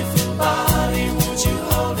beautiful body, would you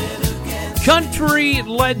hold it against me? Country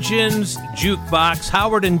Legends Jukebox,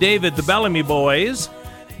 Howard and David, the Bellamy Boys.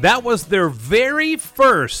 That was their very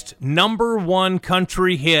first #1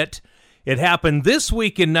 country hit. It happened this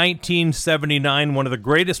week in 1979, one of the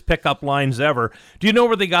greatest pickup lines ever. Do you know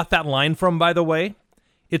where they got that line from, by the way?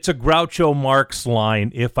 It's a Groucho Marx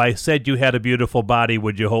line. If I said you had a beautiful body,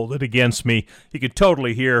 would you hold it against me? You could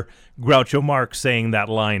totally hear Groucho Marx saying that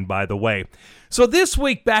line, by the way. So this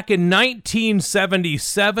week, back in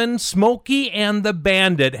 1977, Smokey and the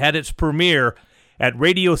Bandit had its premiere at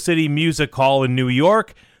Radio City Music Hall in New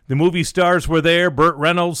York. The movie stars were there: Burt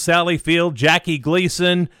Reynolds, Sally Field, Jackie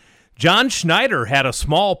Gleason. John Schneider had a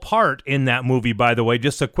small part in that movie, by the way,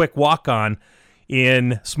 just a quick walk-on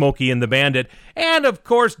in Smokey and the Bandit. And, of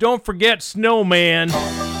course, don't forget Snowman.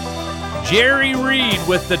 Jerry Reed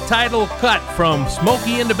with the title cut from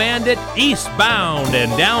Smokey and the Bandit, Eastbound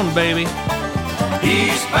and Down, baby.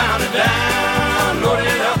 Eastbound and down,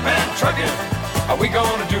 loaded up and trucking. Are we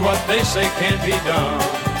gonna do what they say can't be done?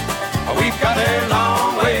 We've got a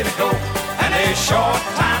long way to go and a short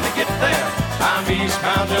time to get there. I'm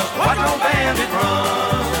eastbound, just watch old Bandit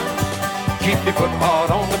run. Keep your foot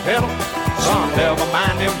hard on the pedal, son, never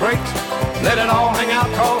mind them brakes. Let it all hang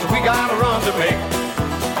out, cause we got a run to make.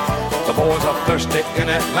 The boys are thirsty in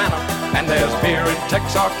Atlanta, and there's beer in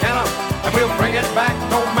Texarkana, and we'll bring it back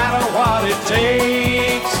no matter what it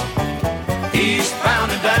takes.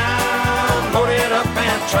 Eastbound and down, loaded up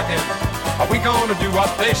and trucking. Are we gonna do what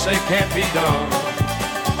they say can't be done?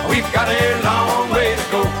 We've got a long way to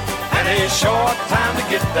go and a short time to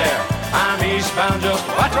get there. I'm eastbound, just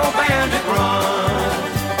watch old Bandit run.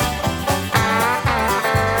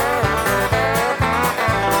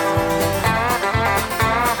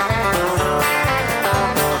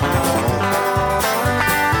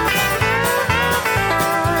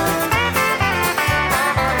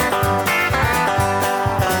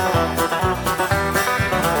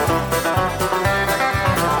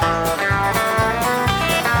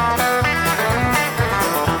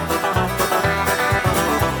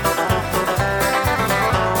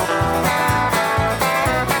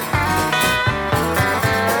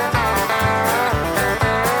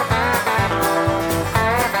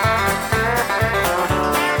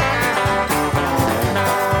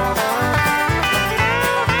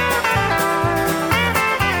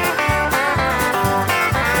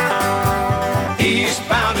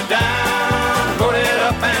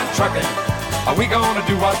 Are we gonna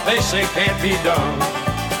do what they say can't be done?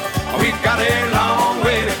 We've got a long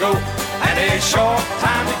way to go and a short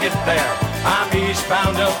time to get there. I'm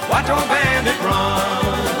eastbound, just watch old Bandit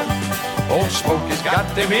run. Old Smokey's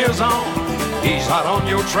got them ears on, he's hot on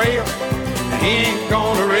your trail, and he ain't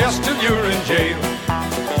gonna rest till you're in jail.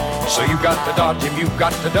 So you got to dodge him, you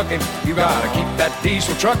got to duck him, you gotta keep that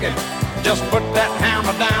diesel trucking. Just put that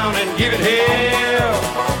hammer down and give it hell.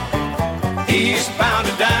 Eastbound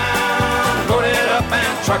and down, load it up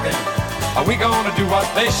and truck it. Are we gonna do what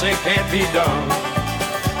they say can't be done?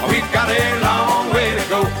 We've got a long way to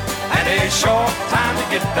go and a short time to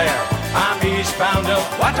get there. I'm eastbound up,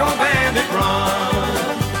 watch old bandit run.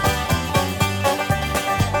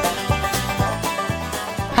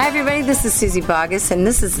 Hi everybody, this is Susie Boggess, and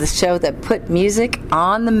this is the show that put music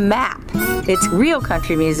on the map. It's real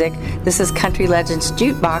country music. This is Country Legends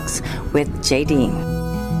Jukebox with J. Dean.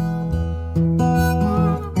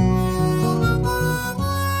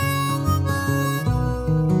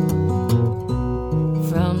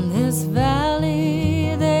 From this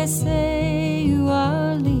valley they say you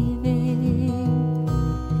are leaving.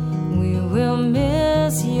 We will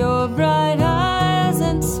miss your bright eyes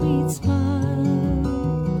and sweet smile.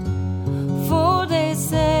 For they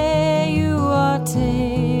say you are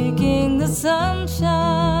taking the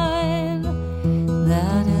sunshine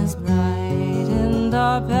that has brightened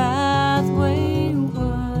our pathway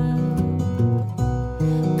wide.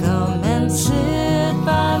 Come and sit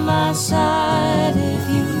by my side if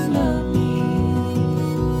you love me.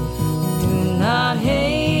 Do not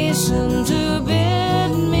hasten to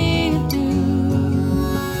bid me adieu.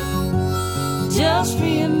 Just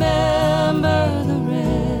remember the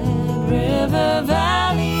Red River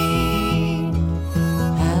Valley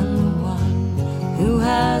and the one who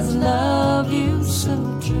has loved you so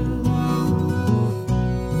true.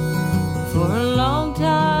 For a long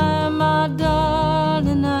time, my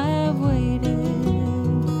darling, I have waited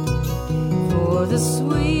for the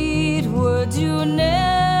sweet words you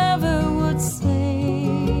never would say.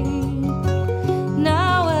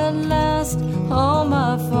 Now at last, all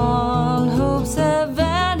my fond hopes have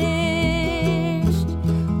vanished,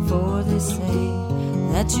 for they say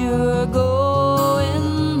that you're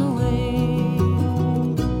going away.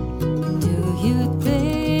 Do you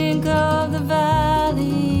think of the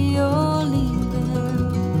valley you're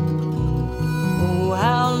leaving? Oh,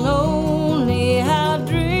 how lonely, how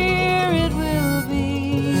drear it will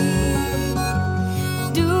be.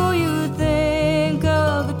 Do you think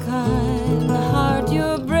of the kind heart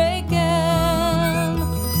you're breaking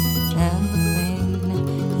and the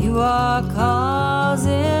pain you are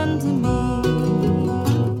causing to me?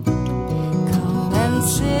 Come and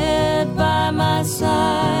sit by my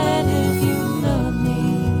side if you love me.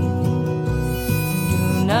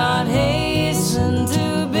 Do not hasten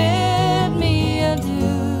to bid me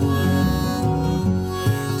adieu.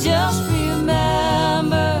 Just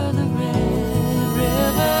remember the Red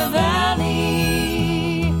River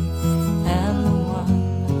Valley and the one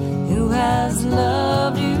who has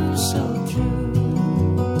loved you so true.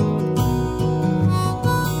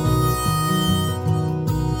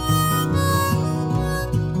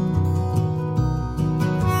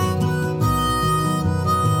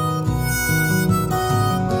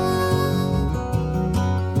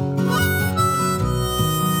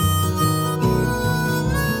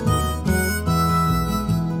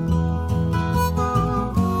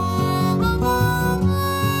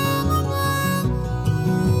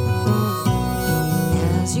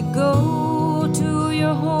 As you go to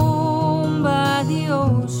your home by the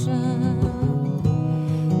ocean,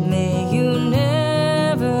 may you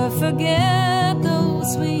never forget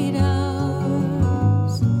those sweet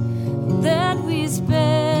hours that we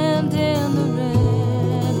spent in the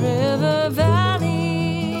Red River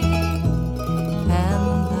Valley and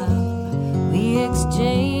the love we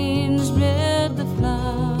exchanged amid the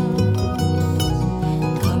flowers.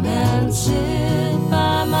 Come and sit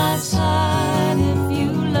by my side if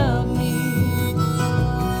you love me.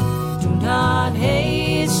 Do not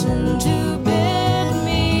hasten to bid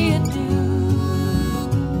me adieu.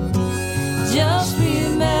 Just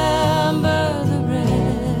remember the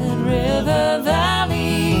Red River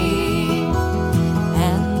Valley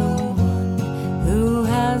and the one who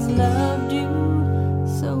has loved you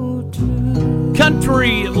so true.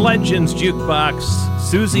 Country Legends Jukebox,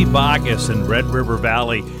 Susie Boggess and Red River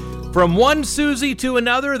Valley. From one Susie to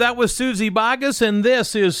another, that was Susie Boggess, and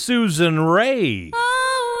this is Susan Ray.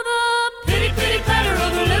 Oh, the pitty, pitty patter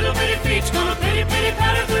of her little bitty feet's gonna pitty, pitty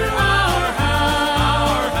patter through our house.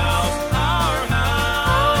 Our house, our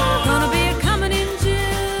house. Gonna be a coming in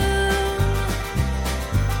June.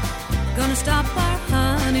 Gonna stop our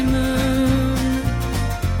honeymoon.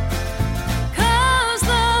 'Cause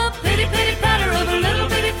the pitty, pitty patter of her little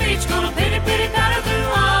bitty feet's gonna pitty, pitty patter through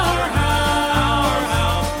our house. Our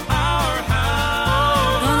house, our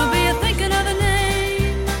house. Gonna be a thinking of a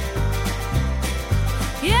name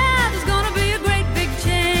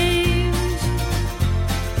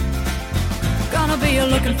be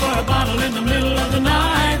looking for a bottle in the middle of the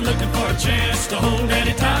night, looking for a chance to hold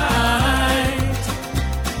Daddy tight.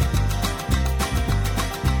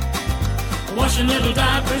 Washing little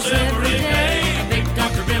diapers every day, big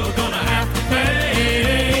Dr. Bill gonna have to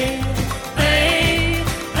pay. Hey,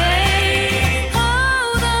 hey,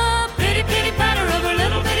 oh, the pitty, pitty patter of her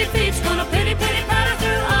little bitty feet's gonna pitty, pitty patter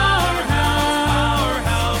through our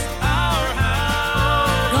house, our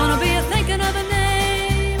house. Gonna be a thinking of a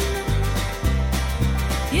name.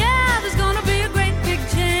 Yeah, there's gonna be a great big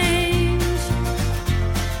change.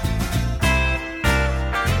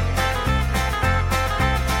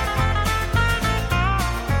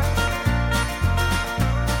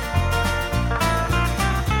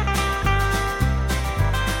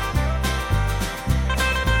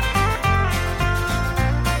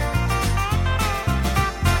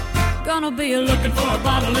 Gonna be looking for a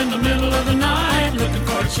bottle in the middle of the night, looking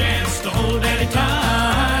for a chance to hold Daddy tight.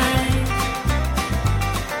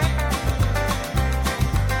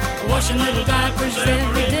 Washing little diapers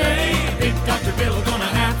every day, big Dr. Bill gonna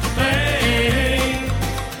have to pay.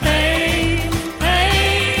 Hey,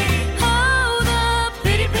 hey, oh, the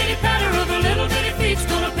pitty, pitty patter of her little bitty feet's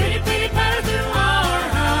gonna pitty, pitty patter through our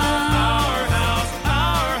house,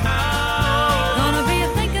 our house. Gonna be a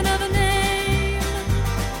thinking of a name.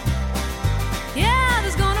 Yeah,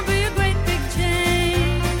 there's gonna be a great big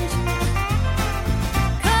change.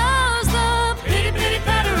 'Cause the pitty, pitty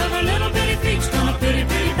patter of her little bitty feet's gonna pitty,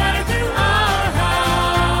 pitty patter through our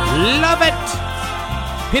house. Love it!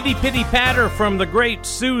 Pitty Pitty Patter from the great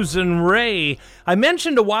Susan Ray. I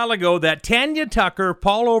mentioned a while ago that Tanya Tucker,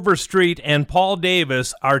 Paul Overstreet, and Paul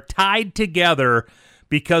Davis are tied together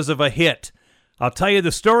because of a hit. I'll tell you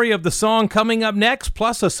the story of the song coming up next,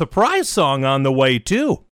 plus a surprise song on the way,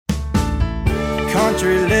 too.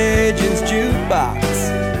 Country Legends Jukebox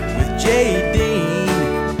with J. Dean,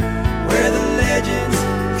 where the legends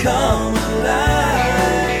come alive.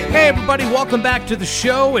 Hey everybody, welcome back to the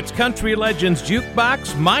show. It's Country Legends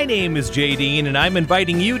Jukebox. My name is J. Dean, and I'm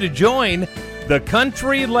inviting you to join the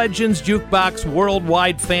Country Legends Jukebox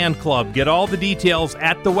Worldwide Fan Club. Get all the details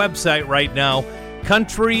at the website right now,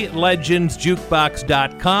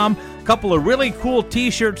 countrylegendsjukebox.com. A couple of really cool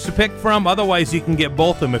t-shirts to pick from. Otherwise, you can get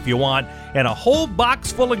both of them if you want. And a whole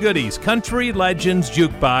box full of goodies,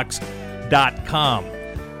 countrylegendsjukebox.com.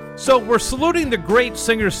 So we're saluting the great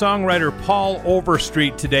singer-songwriter Paul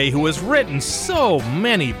Overstreet today, who has written so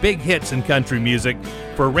many big hits in country music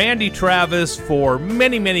for Randy Travis, for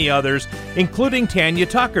many, many others, including Tanya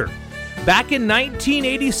Tucker. Back in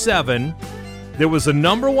 1987, there was a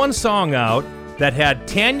 #1 song out that had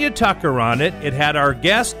Tanya Tucker on it. It had our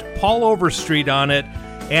guest Paul Overstreet on it,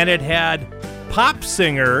 and it had pop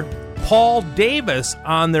singer Paul Davis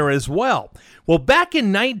on there as well. Well, back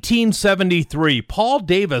in 1973, Paul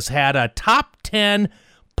Davis had a top 10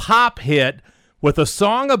 pop hit with a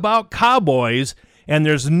song about cowboys, and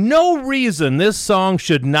there's no reason this song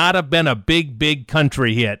should not have been a big, big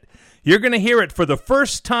country hit. You're going to hear it for the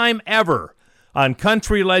first time ever on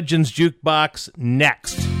Country Legends Jukebox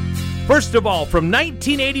next. First of all, from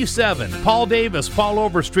 1987, Paul Davis, Paul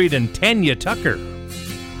Overstreet, and Tanya Tucker.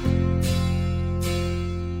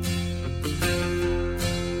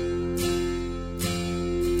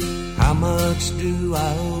 How much do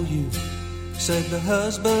I owe you, said the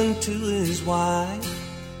husband to his wife,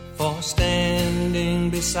 for standing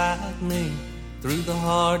beside me through the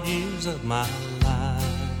hard years of my life.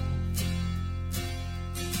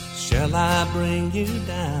 Shall I bring you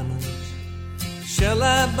diamonds? Shall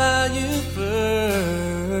I buy you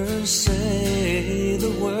furs? Say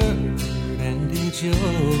the word and it's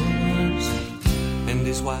yours. And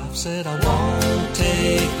his wife said, I won't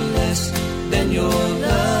take less than your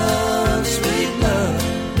love, sweet love.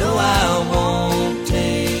 No, I won't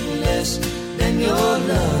take less than your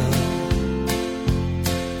love.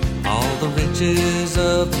 All the riches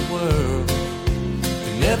of the world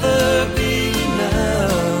can never be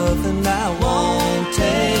enough, and I won't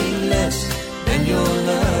take less than your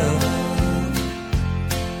love.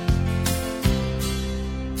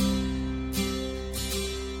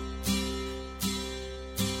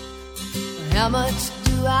 How much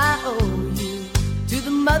do I owe you? To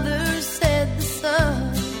the mother said the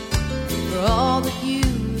son, for all that you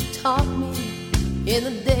taught me in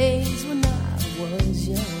the days when I was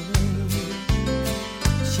young.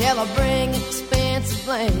 Shall I bring expensive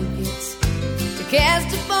blankets to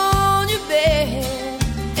cast upon your bed,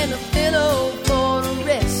 and a pillow for to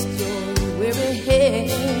rest your weary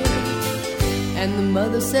head? And the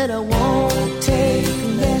mother said, I won't take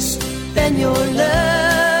less than your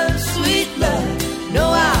love, sweet love. No,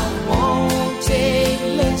 I won't take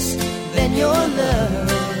less than your love.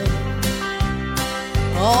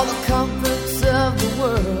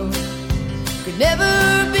 never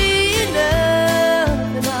be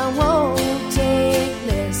enough, and I won't take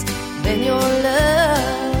less than your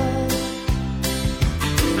love.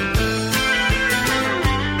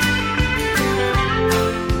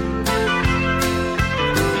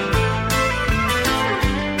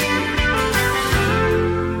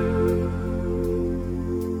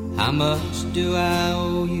 How much do I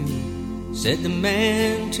owe you? Said the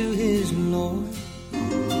man to his Lord,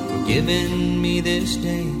 for giving me this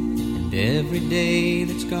day and every day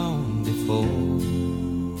that's gone before.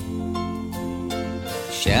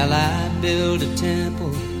 Shall I build a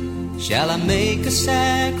temple? Shall I make a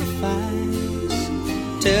sacrifice?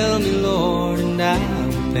 Tell me, Lord, and I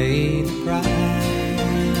will pay the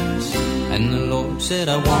price. And the Lord said,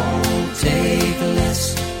 I won't take less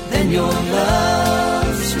than your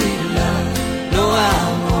love, sweet love. No, I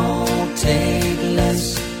won't take less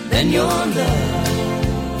than your love.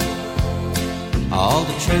 All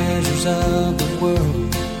the treasures of the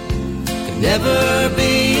world could never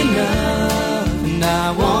be enough, and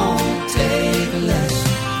I won't take less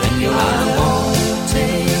than your love. I won't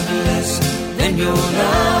take less than your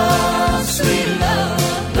love, sweet love.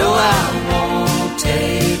 No, I won't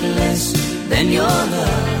take less than your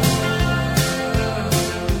love.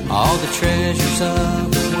 All the treasures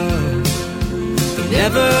of the world could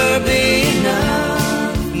never be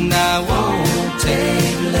enough, and I won't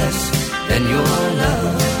take less than your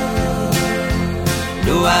love.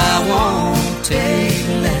 No, I won't take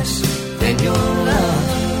less than your love.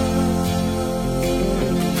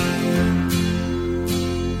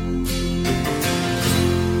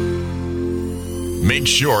 Make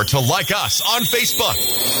sure to like us on Facebook.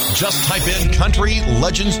 Just type in Country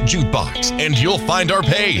Legends Jukebox and you'll find our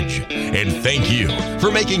page. And thank you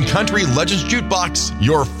for making Country Legends Jukebox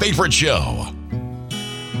your favorite show.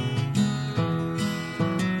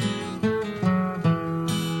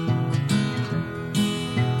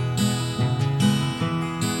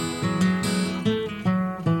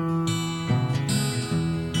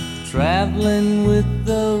 Traveling with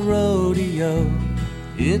the rodeo,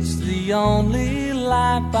 it's the only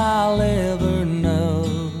life I'll ever know.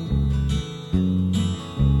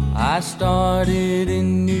 I started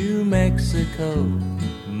in New Mexico,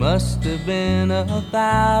 must have been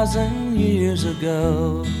 1,000 years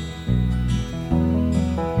ago.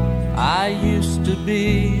 I used to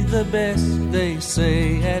be the best, they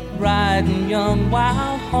say, at riding young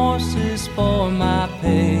wild horses for my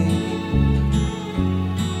pay.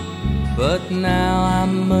 But now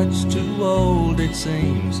I'm much too old, it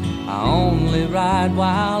seems. I only ride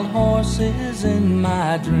wild horses in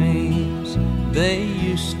my dreams. They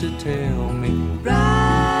used to tell me,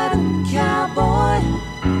 ride 'em, cowboy,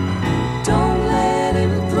 don't let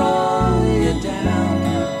him throw you down.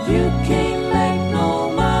 You can't make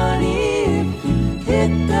no money if you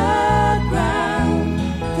hit the ground.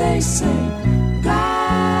 They say,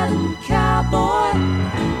 ride 'em, cowboy,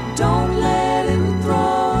 don't let him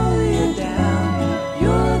throw you down.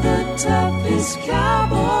 You're the toughest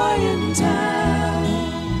cowboy in town.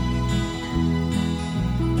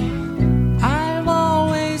 I've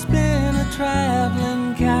always been a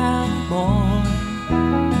traveling cowboy,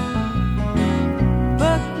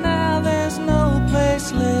 but now there's no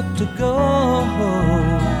place left to go.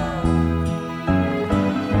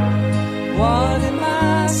 What am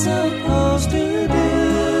I supposed to do?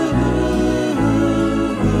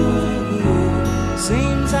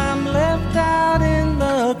 Seems I'm left out in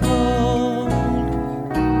the cold.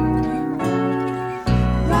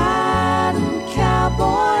 Ride 'em,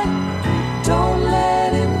 cowboy, don't let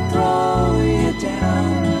him throw you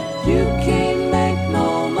down. You can't make no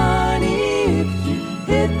money if you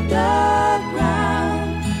hit the ground.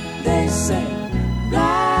 They say,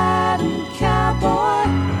 ride 'em, cowboy,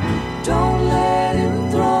 don't let him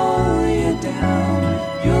throw you down.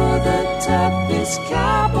 You're the toughest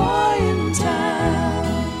cowboy in town.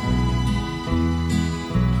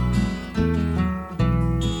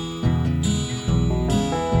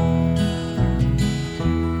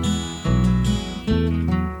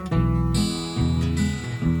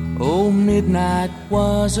 Oh, Midnight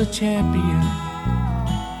was a champion.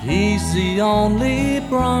 He's the only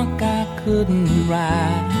bronc I couldn't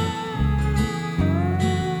ride.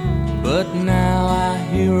 But now I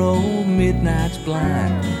hear old Midnight's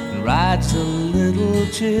blind and rides the little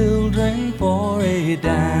children for a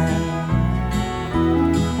dime.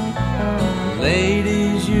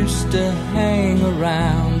 Ladies used to hang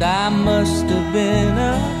around. I must have been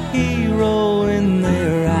a hero in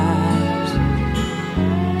their eyes.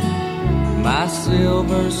 My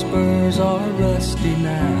silver spurs are rusty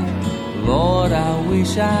now. Lord, I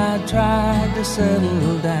wish I'd tried to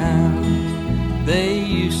settle down. They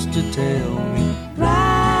used to tell me,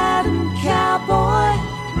 cowboy,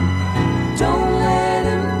 don't let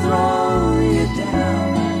him throw you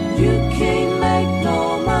down. You can't make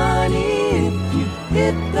no money if you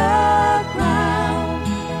hit the ground.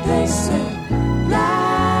 They say,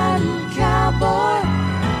 riding cowboy,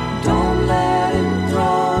 don't let him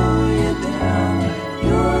throw you down.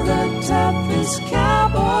 You're the toughest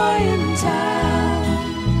cowboy in town.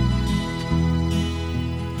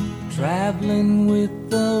 Traveling with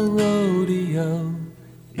the rodeo,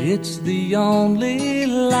 it's the only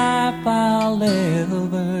life I'll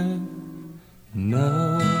ever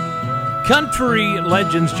know. Country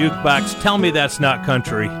Legends Jukebox, tell me that's not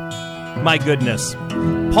country. My goodness.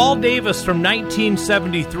 Paul Davis from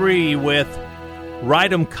 1973 with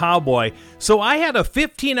Ride 'em Cowboy. So I had a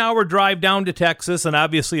 15-hour drive down to Texas and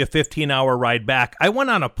obviously a 15-hour ride back. I went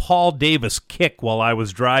on a Paul Davis kick while I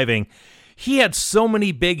was driving. He had so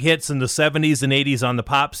many big hits in the 70s and 80s on the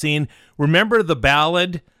pop scene. Remember the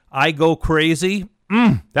ballad, I Go Crazy?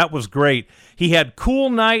 That was great. He had Cool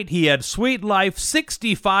Night, he had Sweet Life,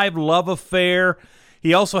 65 Love Affair.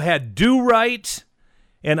 He also had Do Right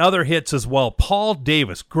and other hits as well. Paul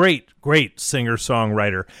Davis, great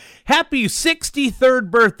singer-songwriter. Happy 63rd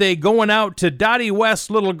birthday going out to Dottie West's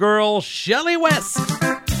little girl, Shelly West.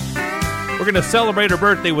 We're going to celebrate her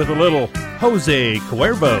birthday with a little Jose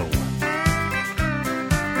Cuervo.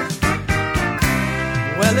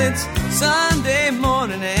 Well, it's Sunday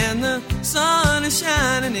morning and the sun is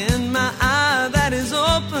shining in my eye that is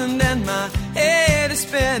opened and my head is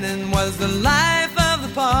spinning. Was the life of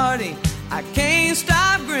the party. I can't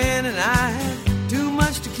stop grinning. I had too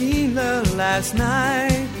much tequila last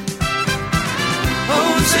night.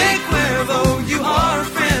 Jose Cuervo, you are a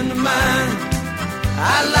friend of mine.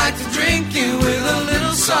 I like to drink you with a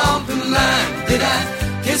little salt and lime. Did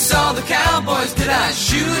I kiss all the cowboys? Did I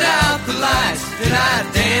shoot out the lights? Did I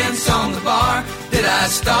dance on the bar? Did I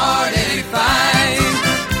start a fight?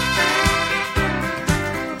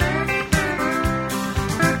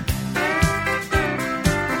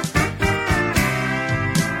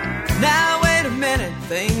 Now wait a minute,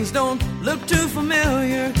 things don't look too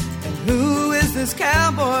familiar. And who is this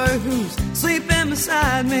cowboy who's sleeping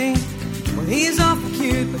beside me? Well, he's awful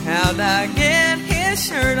cute, but how'd I get his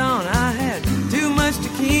shirt on? I had too much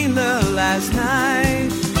tequila last night.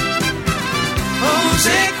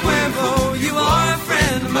 Jose Cuervo, you are a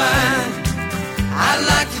friend of mine. I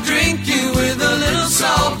like to drink you with a little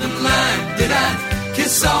salt and lime. Did I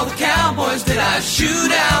kiss all the cowboys? Did I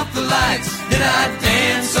shoot out the lights? Did I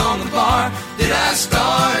dance on the bar? Did I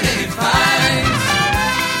start a fight?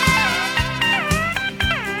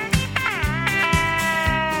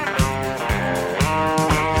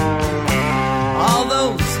 All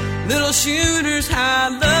those little shooters, how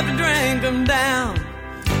I'd love to drink them down.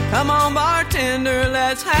 Come on, bartender,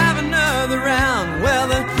 let's have another round. Well,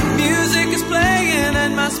 the music is playing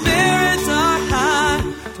and my spirits are high.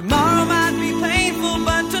 Tomorrow might be painful,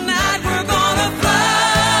 but tonight we're gonna fly.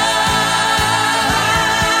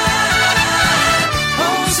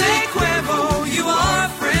 Jose Cuervo, you are a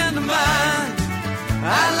friend of mine.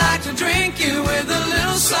 I like to drink you with a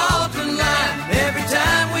little salt and lime. Every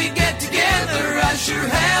time we get together, I sure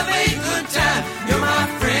have a good time. You're my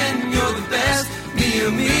friend, you're the best, mi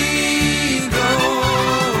amigo.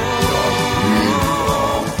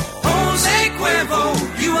 Jose Cuervo,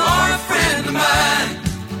 you are a friend of mine.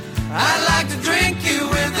 I like to drink you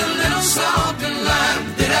with a little salt and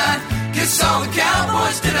lime. Did I kiss all the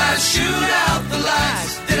cowboys? Did I shoot out the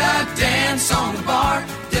lights? Did I dance on the bar?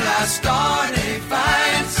 Did I start a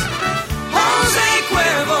fight? Jose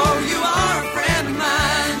Cuervo, you are a friend of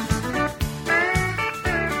mine.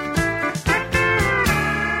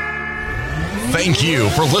 Thank you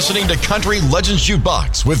for listening to Country Legends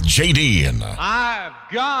Jukebox with JD. I've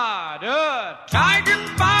got a tiger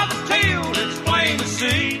by the tail, it's plain to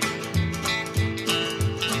see.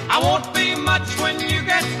 I won't be much when you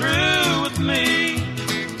get through with me.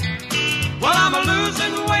 Well, I'm a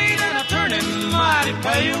losing weight and I'm turning mighty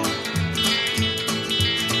pale.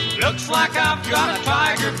 Looks like I've got a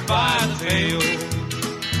tiger by the tail.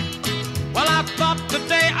 Well, I thought the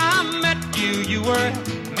day I met you, you were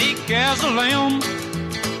meek as a lamb,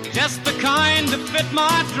 just the kind to fit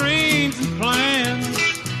my dreams and plans.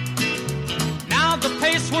 Now the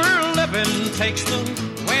pace we're living takes the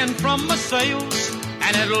wind from my sails,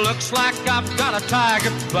 and it looks like I've got a tiger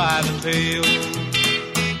by the tail.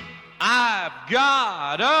 I've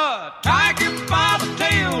got a tiger by the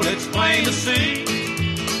tail, it's plain to see.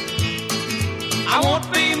 I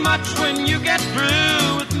won't be much when you get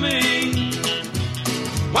through with me.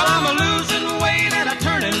 Well, I'm a losing weight and I'm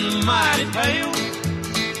turning mighty pale.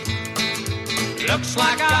 Looks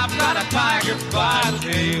like I've got a tiger by the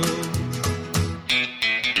tail.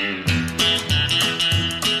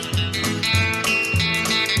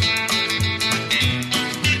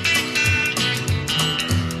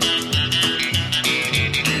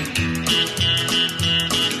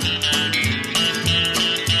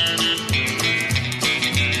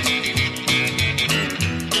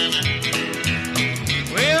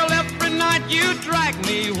 like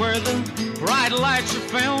me where the bright lights are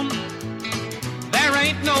filmed. There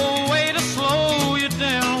ain't no way to slow you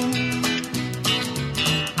down.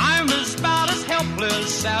 I'm about as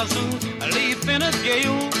helpless as a leaf in a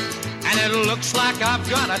gale, and it looks like I've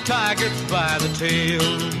got a tiger by the tail.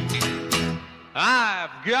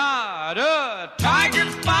 I've got a tiger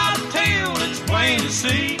by the tail, it's plain to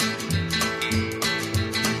see.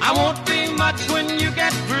 I won't be much when you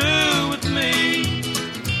get through with me.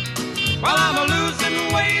 Well, I'm a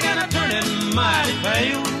losing weight and a turning mighty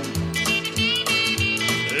pale.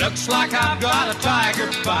 Looks like I've got a tiger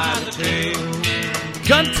by the tail.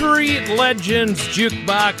 Country Legends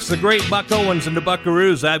Jukebox, the great Buck Owens and the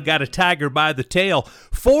Buckaroos. I've got a tiger by the tail.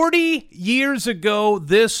 40 years ago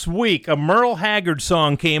this week, a Merle Haggard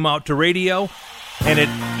song came out to radio, and it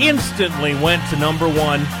instantly went to number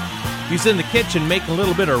one. He's in the kitchen making a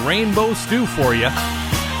little bit of rainbow stew for you.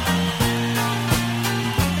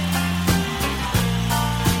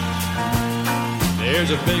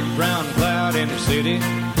 There's a big brown cloud in the city,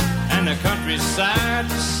 and the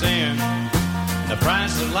countryside's a sin. The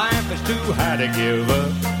price of life is too high to give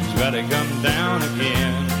up, it's gotta come down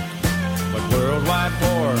again. But worldwide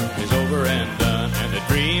war is over and done, and the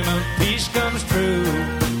dream of peace comes true.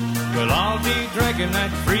 We'll all be drinking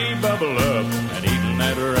that free bubble up and eating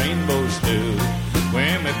that rainbow stew.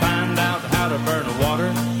 When we find out how to burn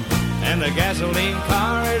water and the gasoline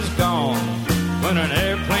car is gone, when an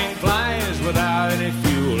airplane flies without any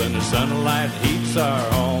fuel and the sunlight heats our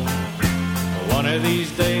home. One of these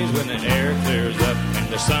days when the air clears up and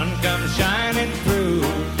the sun comes shining through,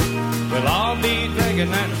 we'll all be drinking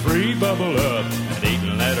that free bubble up and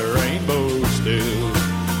eating that rainbow stew.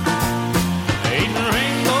 Eating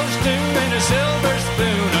rainbow stew in a silver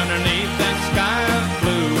spoon underneath that sky of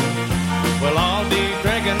blue. We'll all be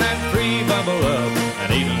drinking that free bubble up and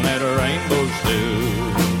eating that rainbow stew.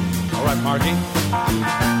 All right, Marky.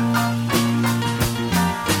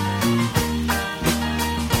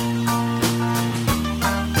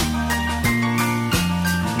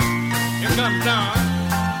 Here comes Don.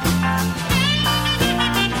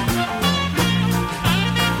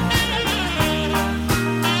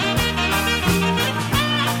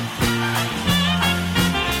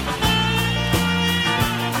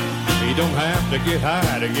 You don't have to get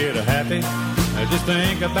high to get happy. Just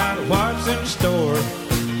think about what's in store.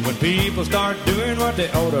 When people start doing what they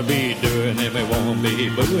ought to be doing, then we won't be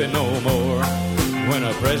booing no more. When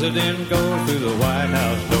a president goes through the White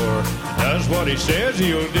House door, does what he says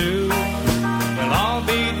he'll do, we'll all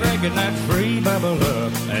be drinking that free bubble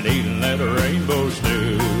up and eating that rainbow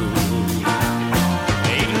stew.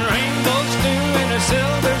 Eating rainbow stew in a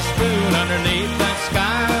silver spoon underneath that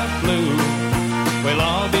sky of blue. We'll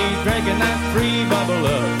all be drinking that free bubble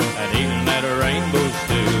up and eating that rainbow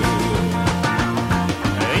stew.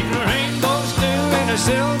 Eating rainbow stew in a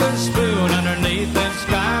silver spoon underneath that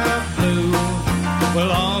sky of blue.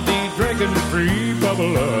 We'll all be drinking free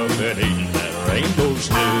bubble up and eating that rainbow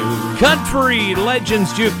stew. Country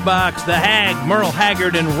Legends Jukebox, The Hag, Merle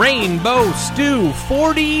Haggard, and Rainbow Stew.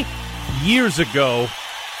 40 years ago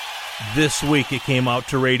this week it came out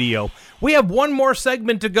to radio. We have one more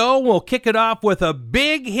segment to go. We'll kick it off with a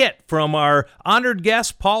big hit from our honored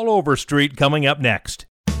guest, Paul Overstreet, coming up next.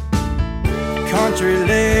 Country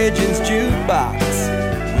Legends Jukebox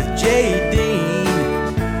with J. Dean,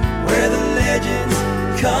 where the legends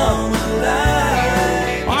come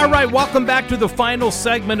alive. All right, welcome back to the final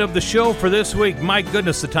segment of the show for this week. My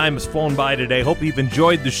goodness, the time has flown by today. Hope you've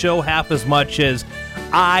enjoyed the show half as much as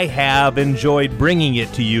I have enjoyed bringing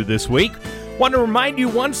it to you this week. Want to remind you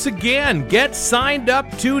once again, get signed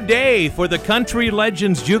up today for the Country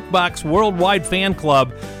Legends Jukebox Worldwide Fan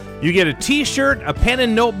Club. You get a t-shirt, a pen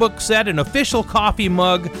and notebook set, an official coffee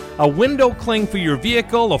mug, a window cling for your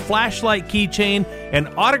vehicle, a flashlight keychain,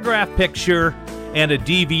 an autograph picture, and a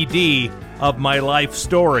DVD of my life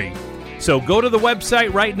story. So go to the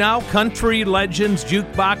website right now,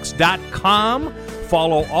 countrylegendsjukebox.com.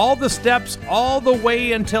 Follow all the steps all the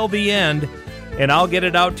way until the end, and I'll get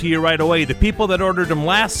it out to you right away. The people that ordered them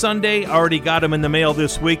last Sunday already got them in the mail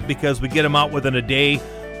this week because we get them out within a day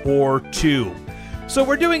or two. So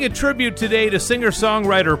we're doing a tribute today to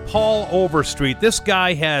singer-songwriter Paul Overstreet. This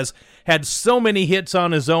guy has had so many hits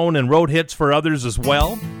on his own and wrote hits for others as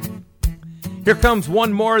well. Here comes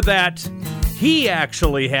one more that he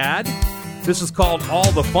actually had. This is called All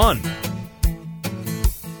the Fun.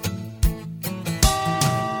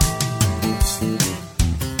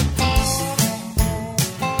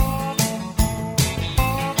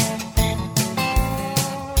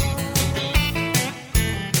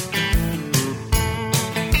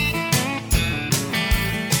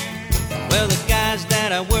 Well, the guys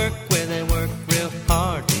that I work with, they work real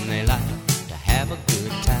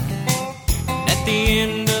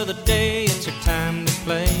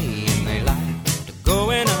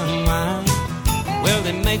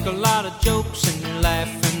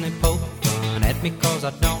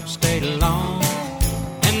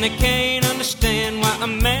and they can't understand why a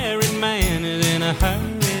married man is in a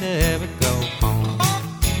hurry to ever go home.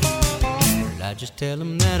 Well, I just tell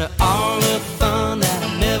them that all the fun that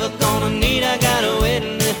I'm never gonna need, I got a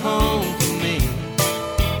waiting at home for me.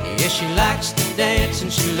 Yeah, she likes to dance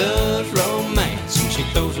and she loves romance, and she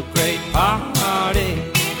throws a great party.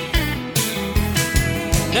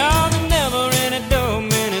 No, there never any dull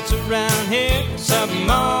minutes around here. Something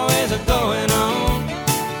always going on.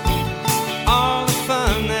 All the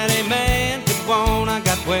fun that a man could want, I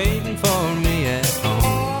got waiting for me at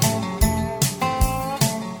home.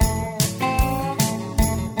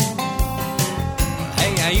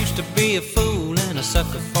 Hey, I used to be a fool and a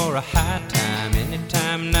sucker for a high time,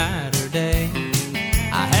 anytime, night or day.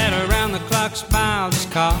 I had a round-the-clock smile,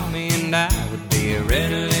 just call me and I would be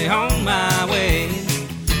readily on my way.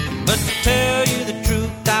 But to tell you the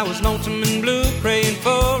truth, I was lonesome and blue, praying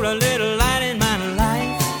for a little light in my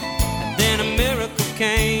life. And then a miracle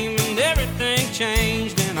came and everything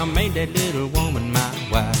changed, and I made that little woman my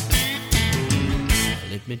wife.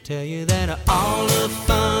 Let me tell you that all the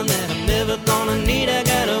fun that I'm never gonna need, I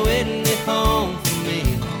got a waiting at home for me.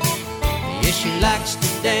 Yeah, she likes to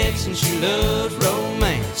dance and she loves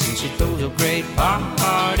romance, and she throws a great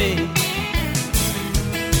party.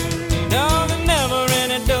 No, there never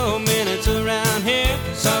any dull minutes around here.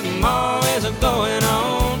 Something always going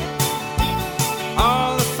on.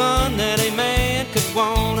 All the fun that a man could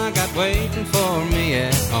want, I got waiting for me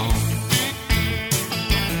at home.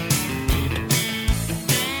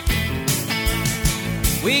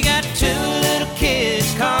 We got two little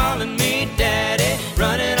kids calling me daddy,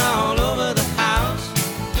 running all over the house.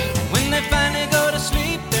 When they finally go to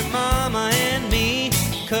sleep, their mama and me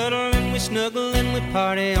cuddle and we snuggle and we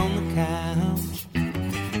party on the couch.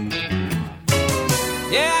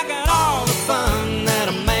 Yeah, I got all the fun that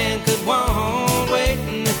a man could want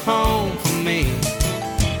waiting at home for me.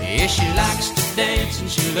 Yeah, she likes to dance and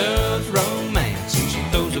she loves romance, and she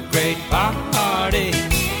throws a great party.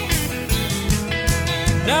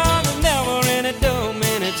 No, there's never any dull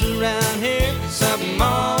minutes around here. Something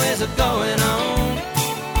always going on.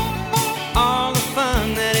 All the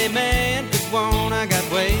fun that a man could want, I got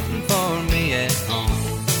waiting for me at home.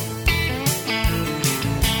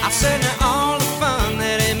 I said now all the fun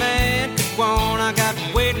that a man could want, I got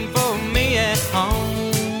waiting for me at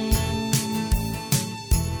home.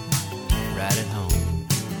 Right at home.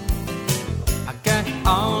 I got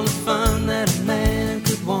all the fun that a man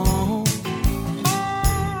could want.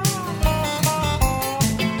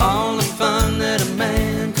 All the fun that a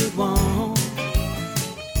man could want.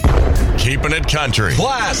 Keeping it country.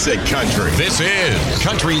 Classic country. This is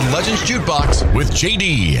Country Legends Jukebox with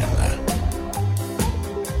JD.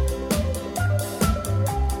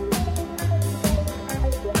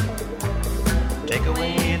 Take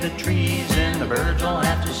away the trees and the birds will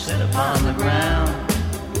have to sit upon the ground.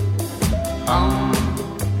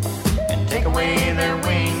 And take away their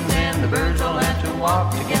wings and the birds will have to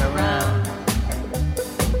walk to get around.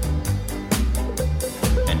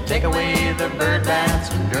 And take away the bird baths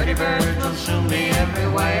and dirty birds will soon be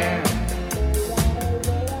everywhere.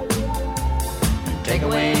 And take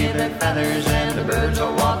away their feathers and the birds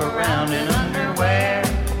will walk around in underwear.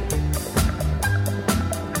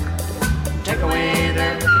 Take away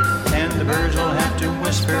their, and the birds will have to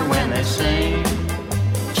whisper when they sing.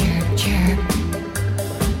 Chirp, chirp.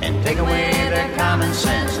 And take away their common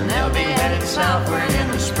sense and they'll be headed southward in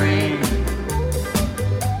the spring.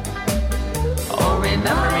 Oh,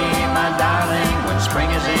 remember me, my darling, when spring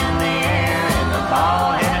is in the air and the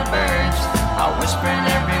bald-headed birds are whispering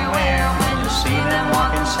everywhere when you see them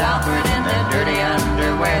walking southward in their dirty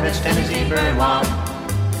underwear. That's Tennessee bird walk.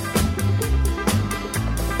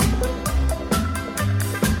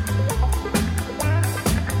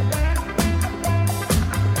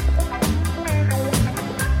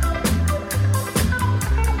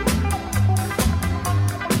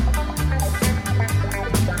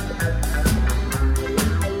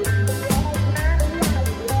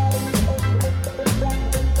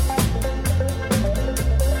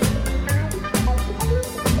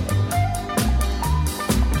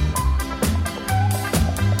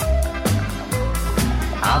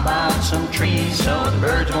 So the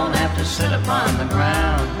birds won't have to sit upon the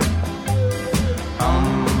ground.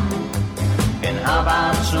 And how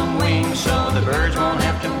about some wings so the birds won't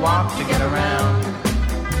have to walk to get around?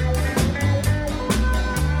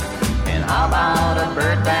 And how about a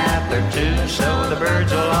bird bath or two so the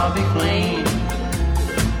birds will all be clean?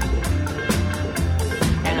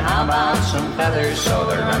 And how about some feathers so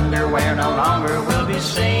their underwear no longer will be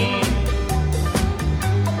seen?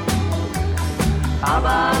 How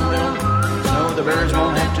about a little so the birds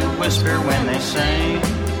won't have to whisper when they sing?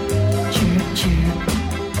 Chirp, chirp.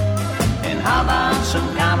 And how about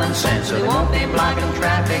some common sense so they won't be blocking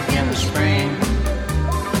traffic in the spring?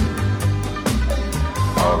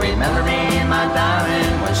 Oh, remember me, my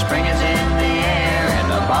darling, when spring is in the air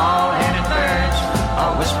and the bald-headed birds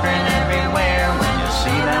are whispering everywhere. When you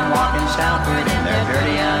see them walking southward in their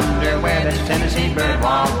dirty underwear, there's Tennessee bird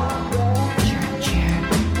walk. Chirp,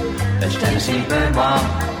 chirp. There's Tennessee bird walk.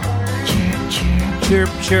 Chirp, chirp. Chirp,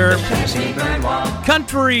 chirp. There's Tennessee bird walk.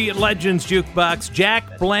 Country Legends Jukebox,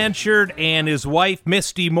 Jack Blanchard and his wife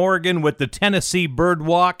Misty Morgan with the Tennessee Bird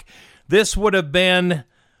Walk. This would have been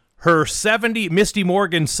her Misty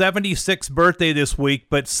Morgan's 76th birthday this week,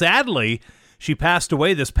 but sadly, she passed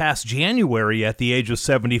away this past January at the age of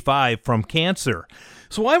 75 from cancer.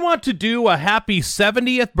 So I want to do a happy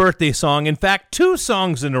 70th birthday song, in fact, 2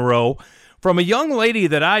 songs in a row, from a young lady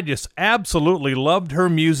that I just absolutely loved her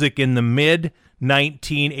music in the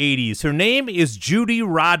mid-1980s. Her name is Judy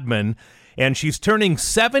Rodman, and she's turning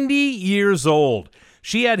 70 years old.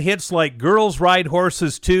 She had hits like Girls Ride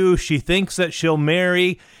Horses Too, She Thinks That She'll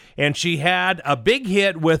Marry, and she had a big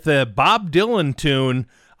hit with a Bob Dylan tune,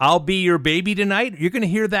 I'll Be Your Baby Tonight. You're going to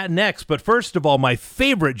hear that next. But first of all, my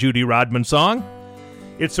favorite Judy Rodman song.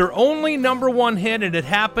 It's her only #1 hit, and it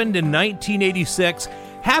happened in 1986.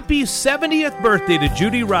 Happy 70th birthday to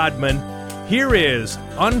Judy Rodman. Here is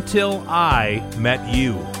Until I Met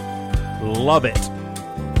You. Love it.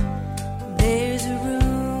 There's a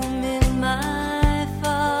room in my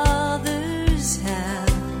father's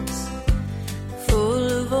house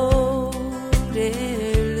full of old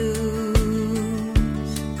heirlooms.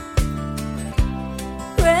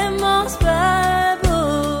 Grandma's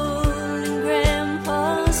Bible in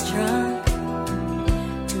Grandpa's trunk.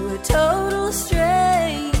 To a total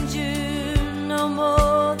stranger, no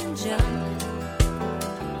more than junk.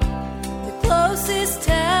 The closest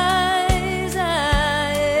ties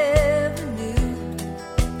I ever knew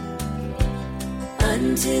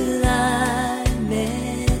until I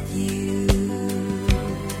met you.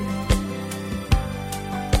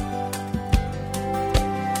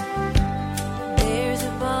 There's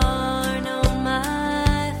a barn on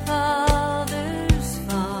my father's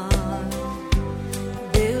farm,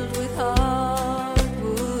 built with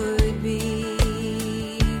hardwood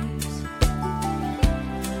beams.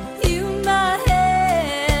 You, my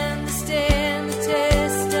hand, stand the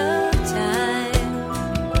test of time.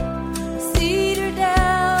 Cedar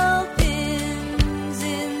dowel pins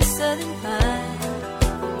in southern pine.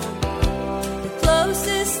 The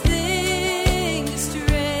closest thing to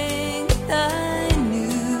strength I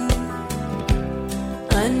knew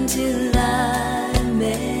until I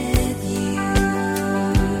met you.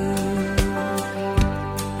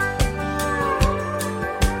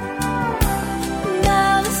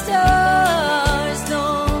 Now the stars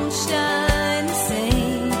don't shine the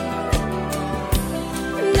same,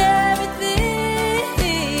 and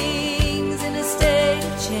everything's in a state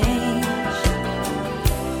of change.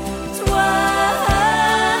 Twilight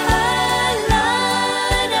I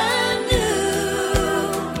knew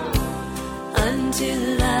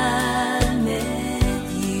until I met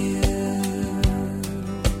you.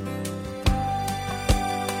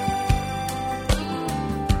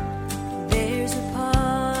 There's a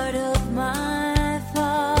part of my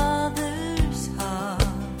father's heart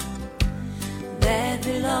that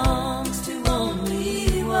belongs to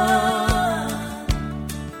only one.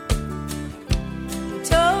 He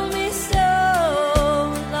told me so a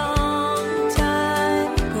long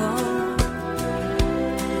time ago.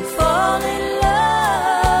 You fall in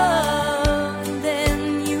love, and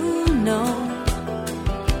then you know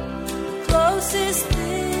the closest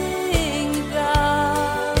thing to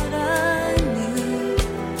God I knew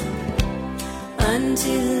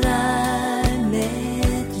until I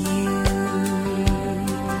met you.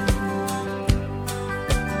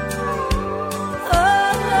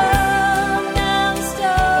 Oh, now the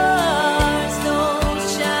stars don't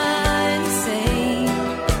shine the same.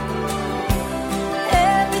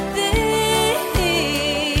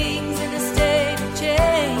 Everything's in a state of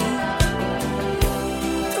change.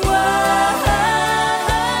 Twilight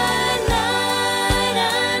I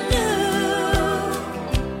knew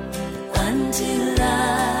until I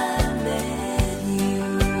met you.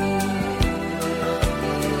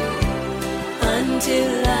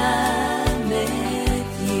 Until I met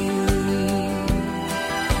you.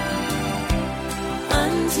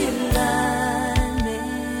 Until I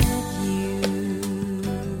met you.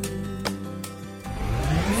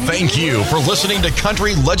 Thank you for listening to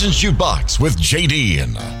Country Legends Jukebox with JD.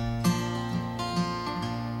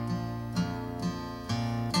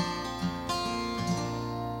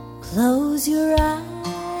 Close your eyes,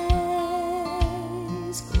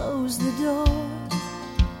 close the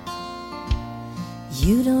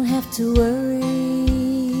You don't have to worry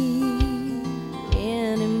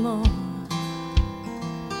anymore.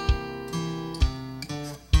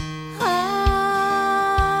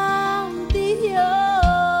 I'll be your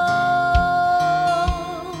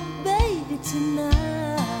baby tonight.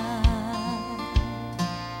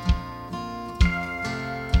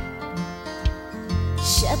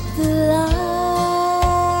 Shut the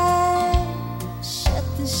light, shut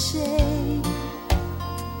the shade.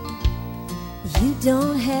 You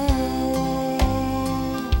don't have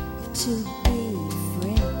to be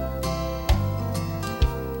afraid.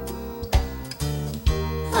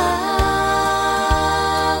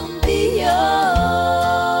 I'll be your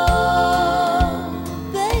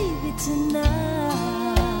baby tonight.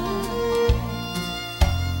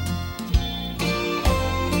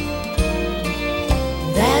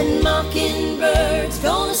 That mockingbird's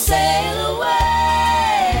gonna sail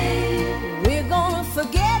away. We're gonna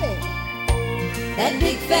forget it. That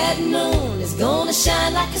big fat moon is gonna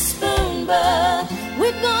shine like a spoon, but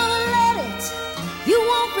we're gonna let it. You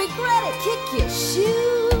won't regret it. Kick your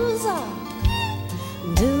shoes off.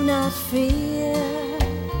 Do not fear.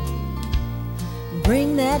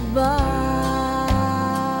 Bring that bottle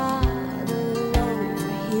over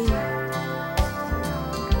here.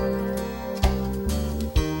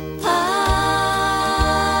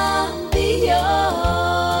 I'll be your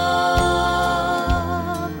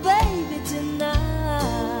baby tonight.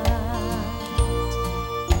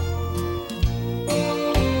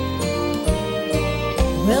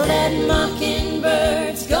 Well, that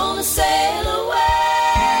mockingbird's gonna sail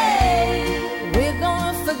away. We're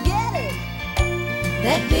gonna forget it.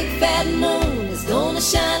 That big fat moon is gonna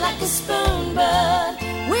shine like a spoon, but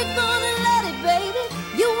we're gonna let it, baby.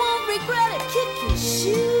 You won't regret it. Kick your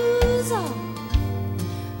shoes off.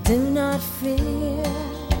 Do not fear.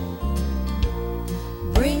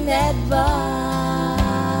 Bring that bottle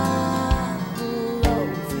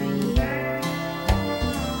over here.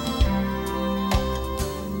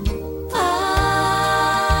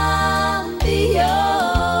 I'll be your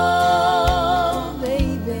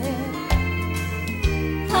baby.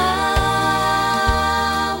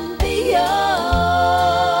 I'll be your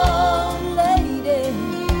lady.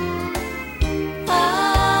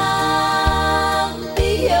 I'll be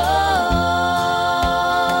your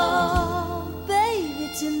baby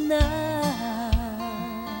tonight.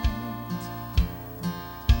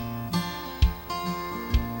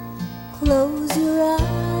 Close your eyes,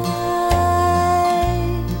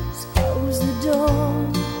 close the door.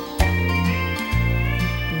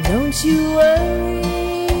 Don't you worry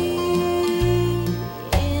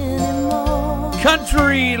anymore.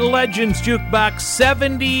 Country Legends Jukebox,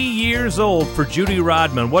 70 years old for Judy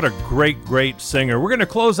Rodman. What a great, great singer. We're going to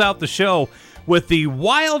close out the show with the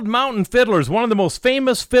Wild Mountain Fiddlers, one of the most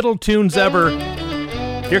famous fiddle tunes ever.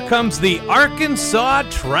 Here comes the Arkansas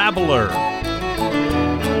Traveler.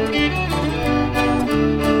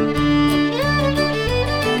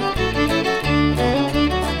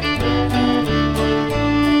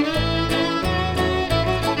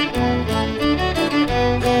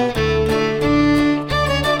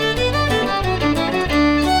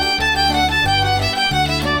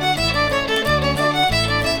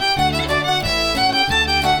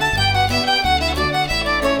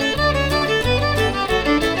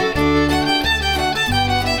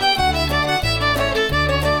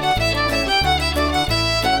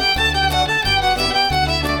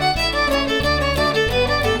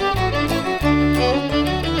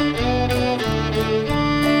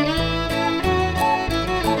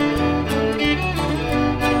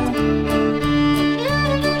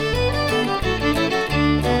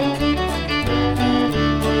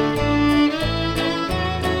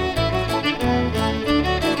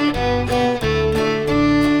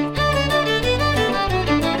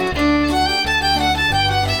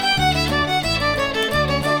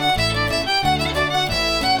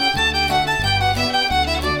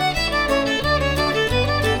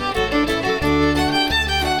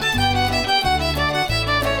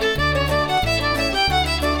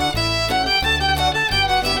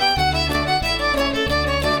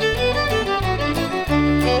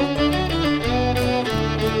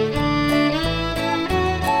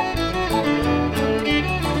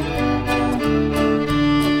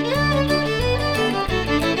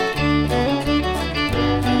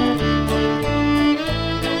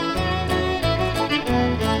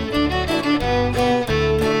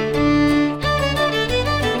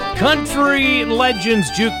 Country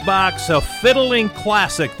Legends Jukebox, a fiddling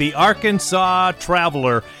classic, the Arkansas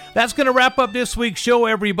Traveler. That's going to wrap up this week's show,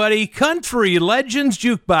 everybody. Country Legends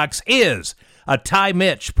Jukebox is a Ty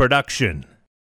Mitch production.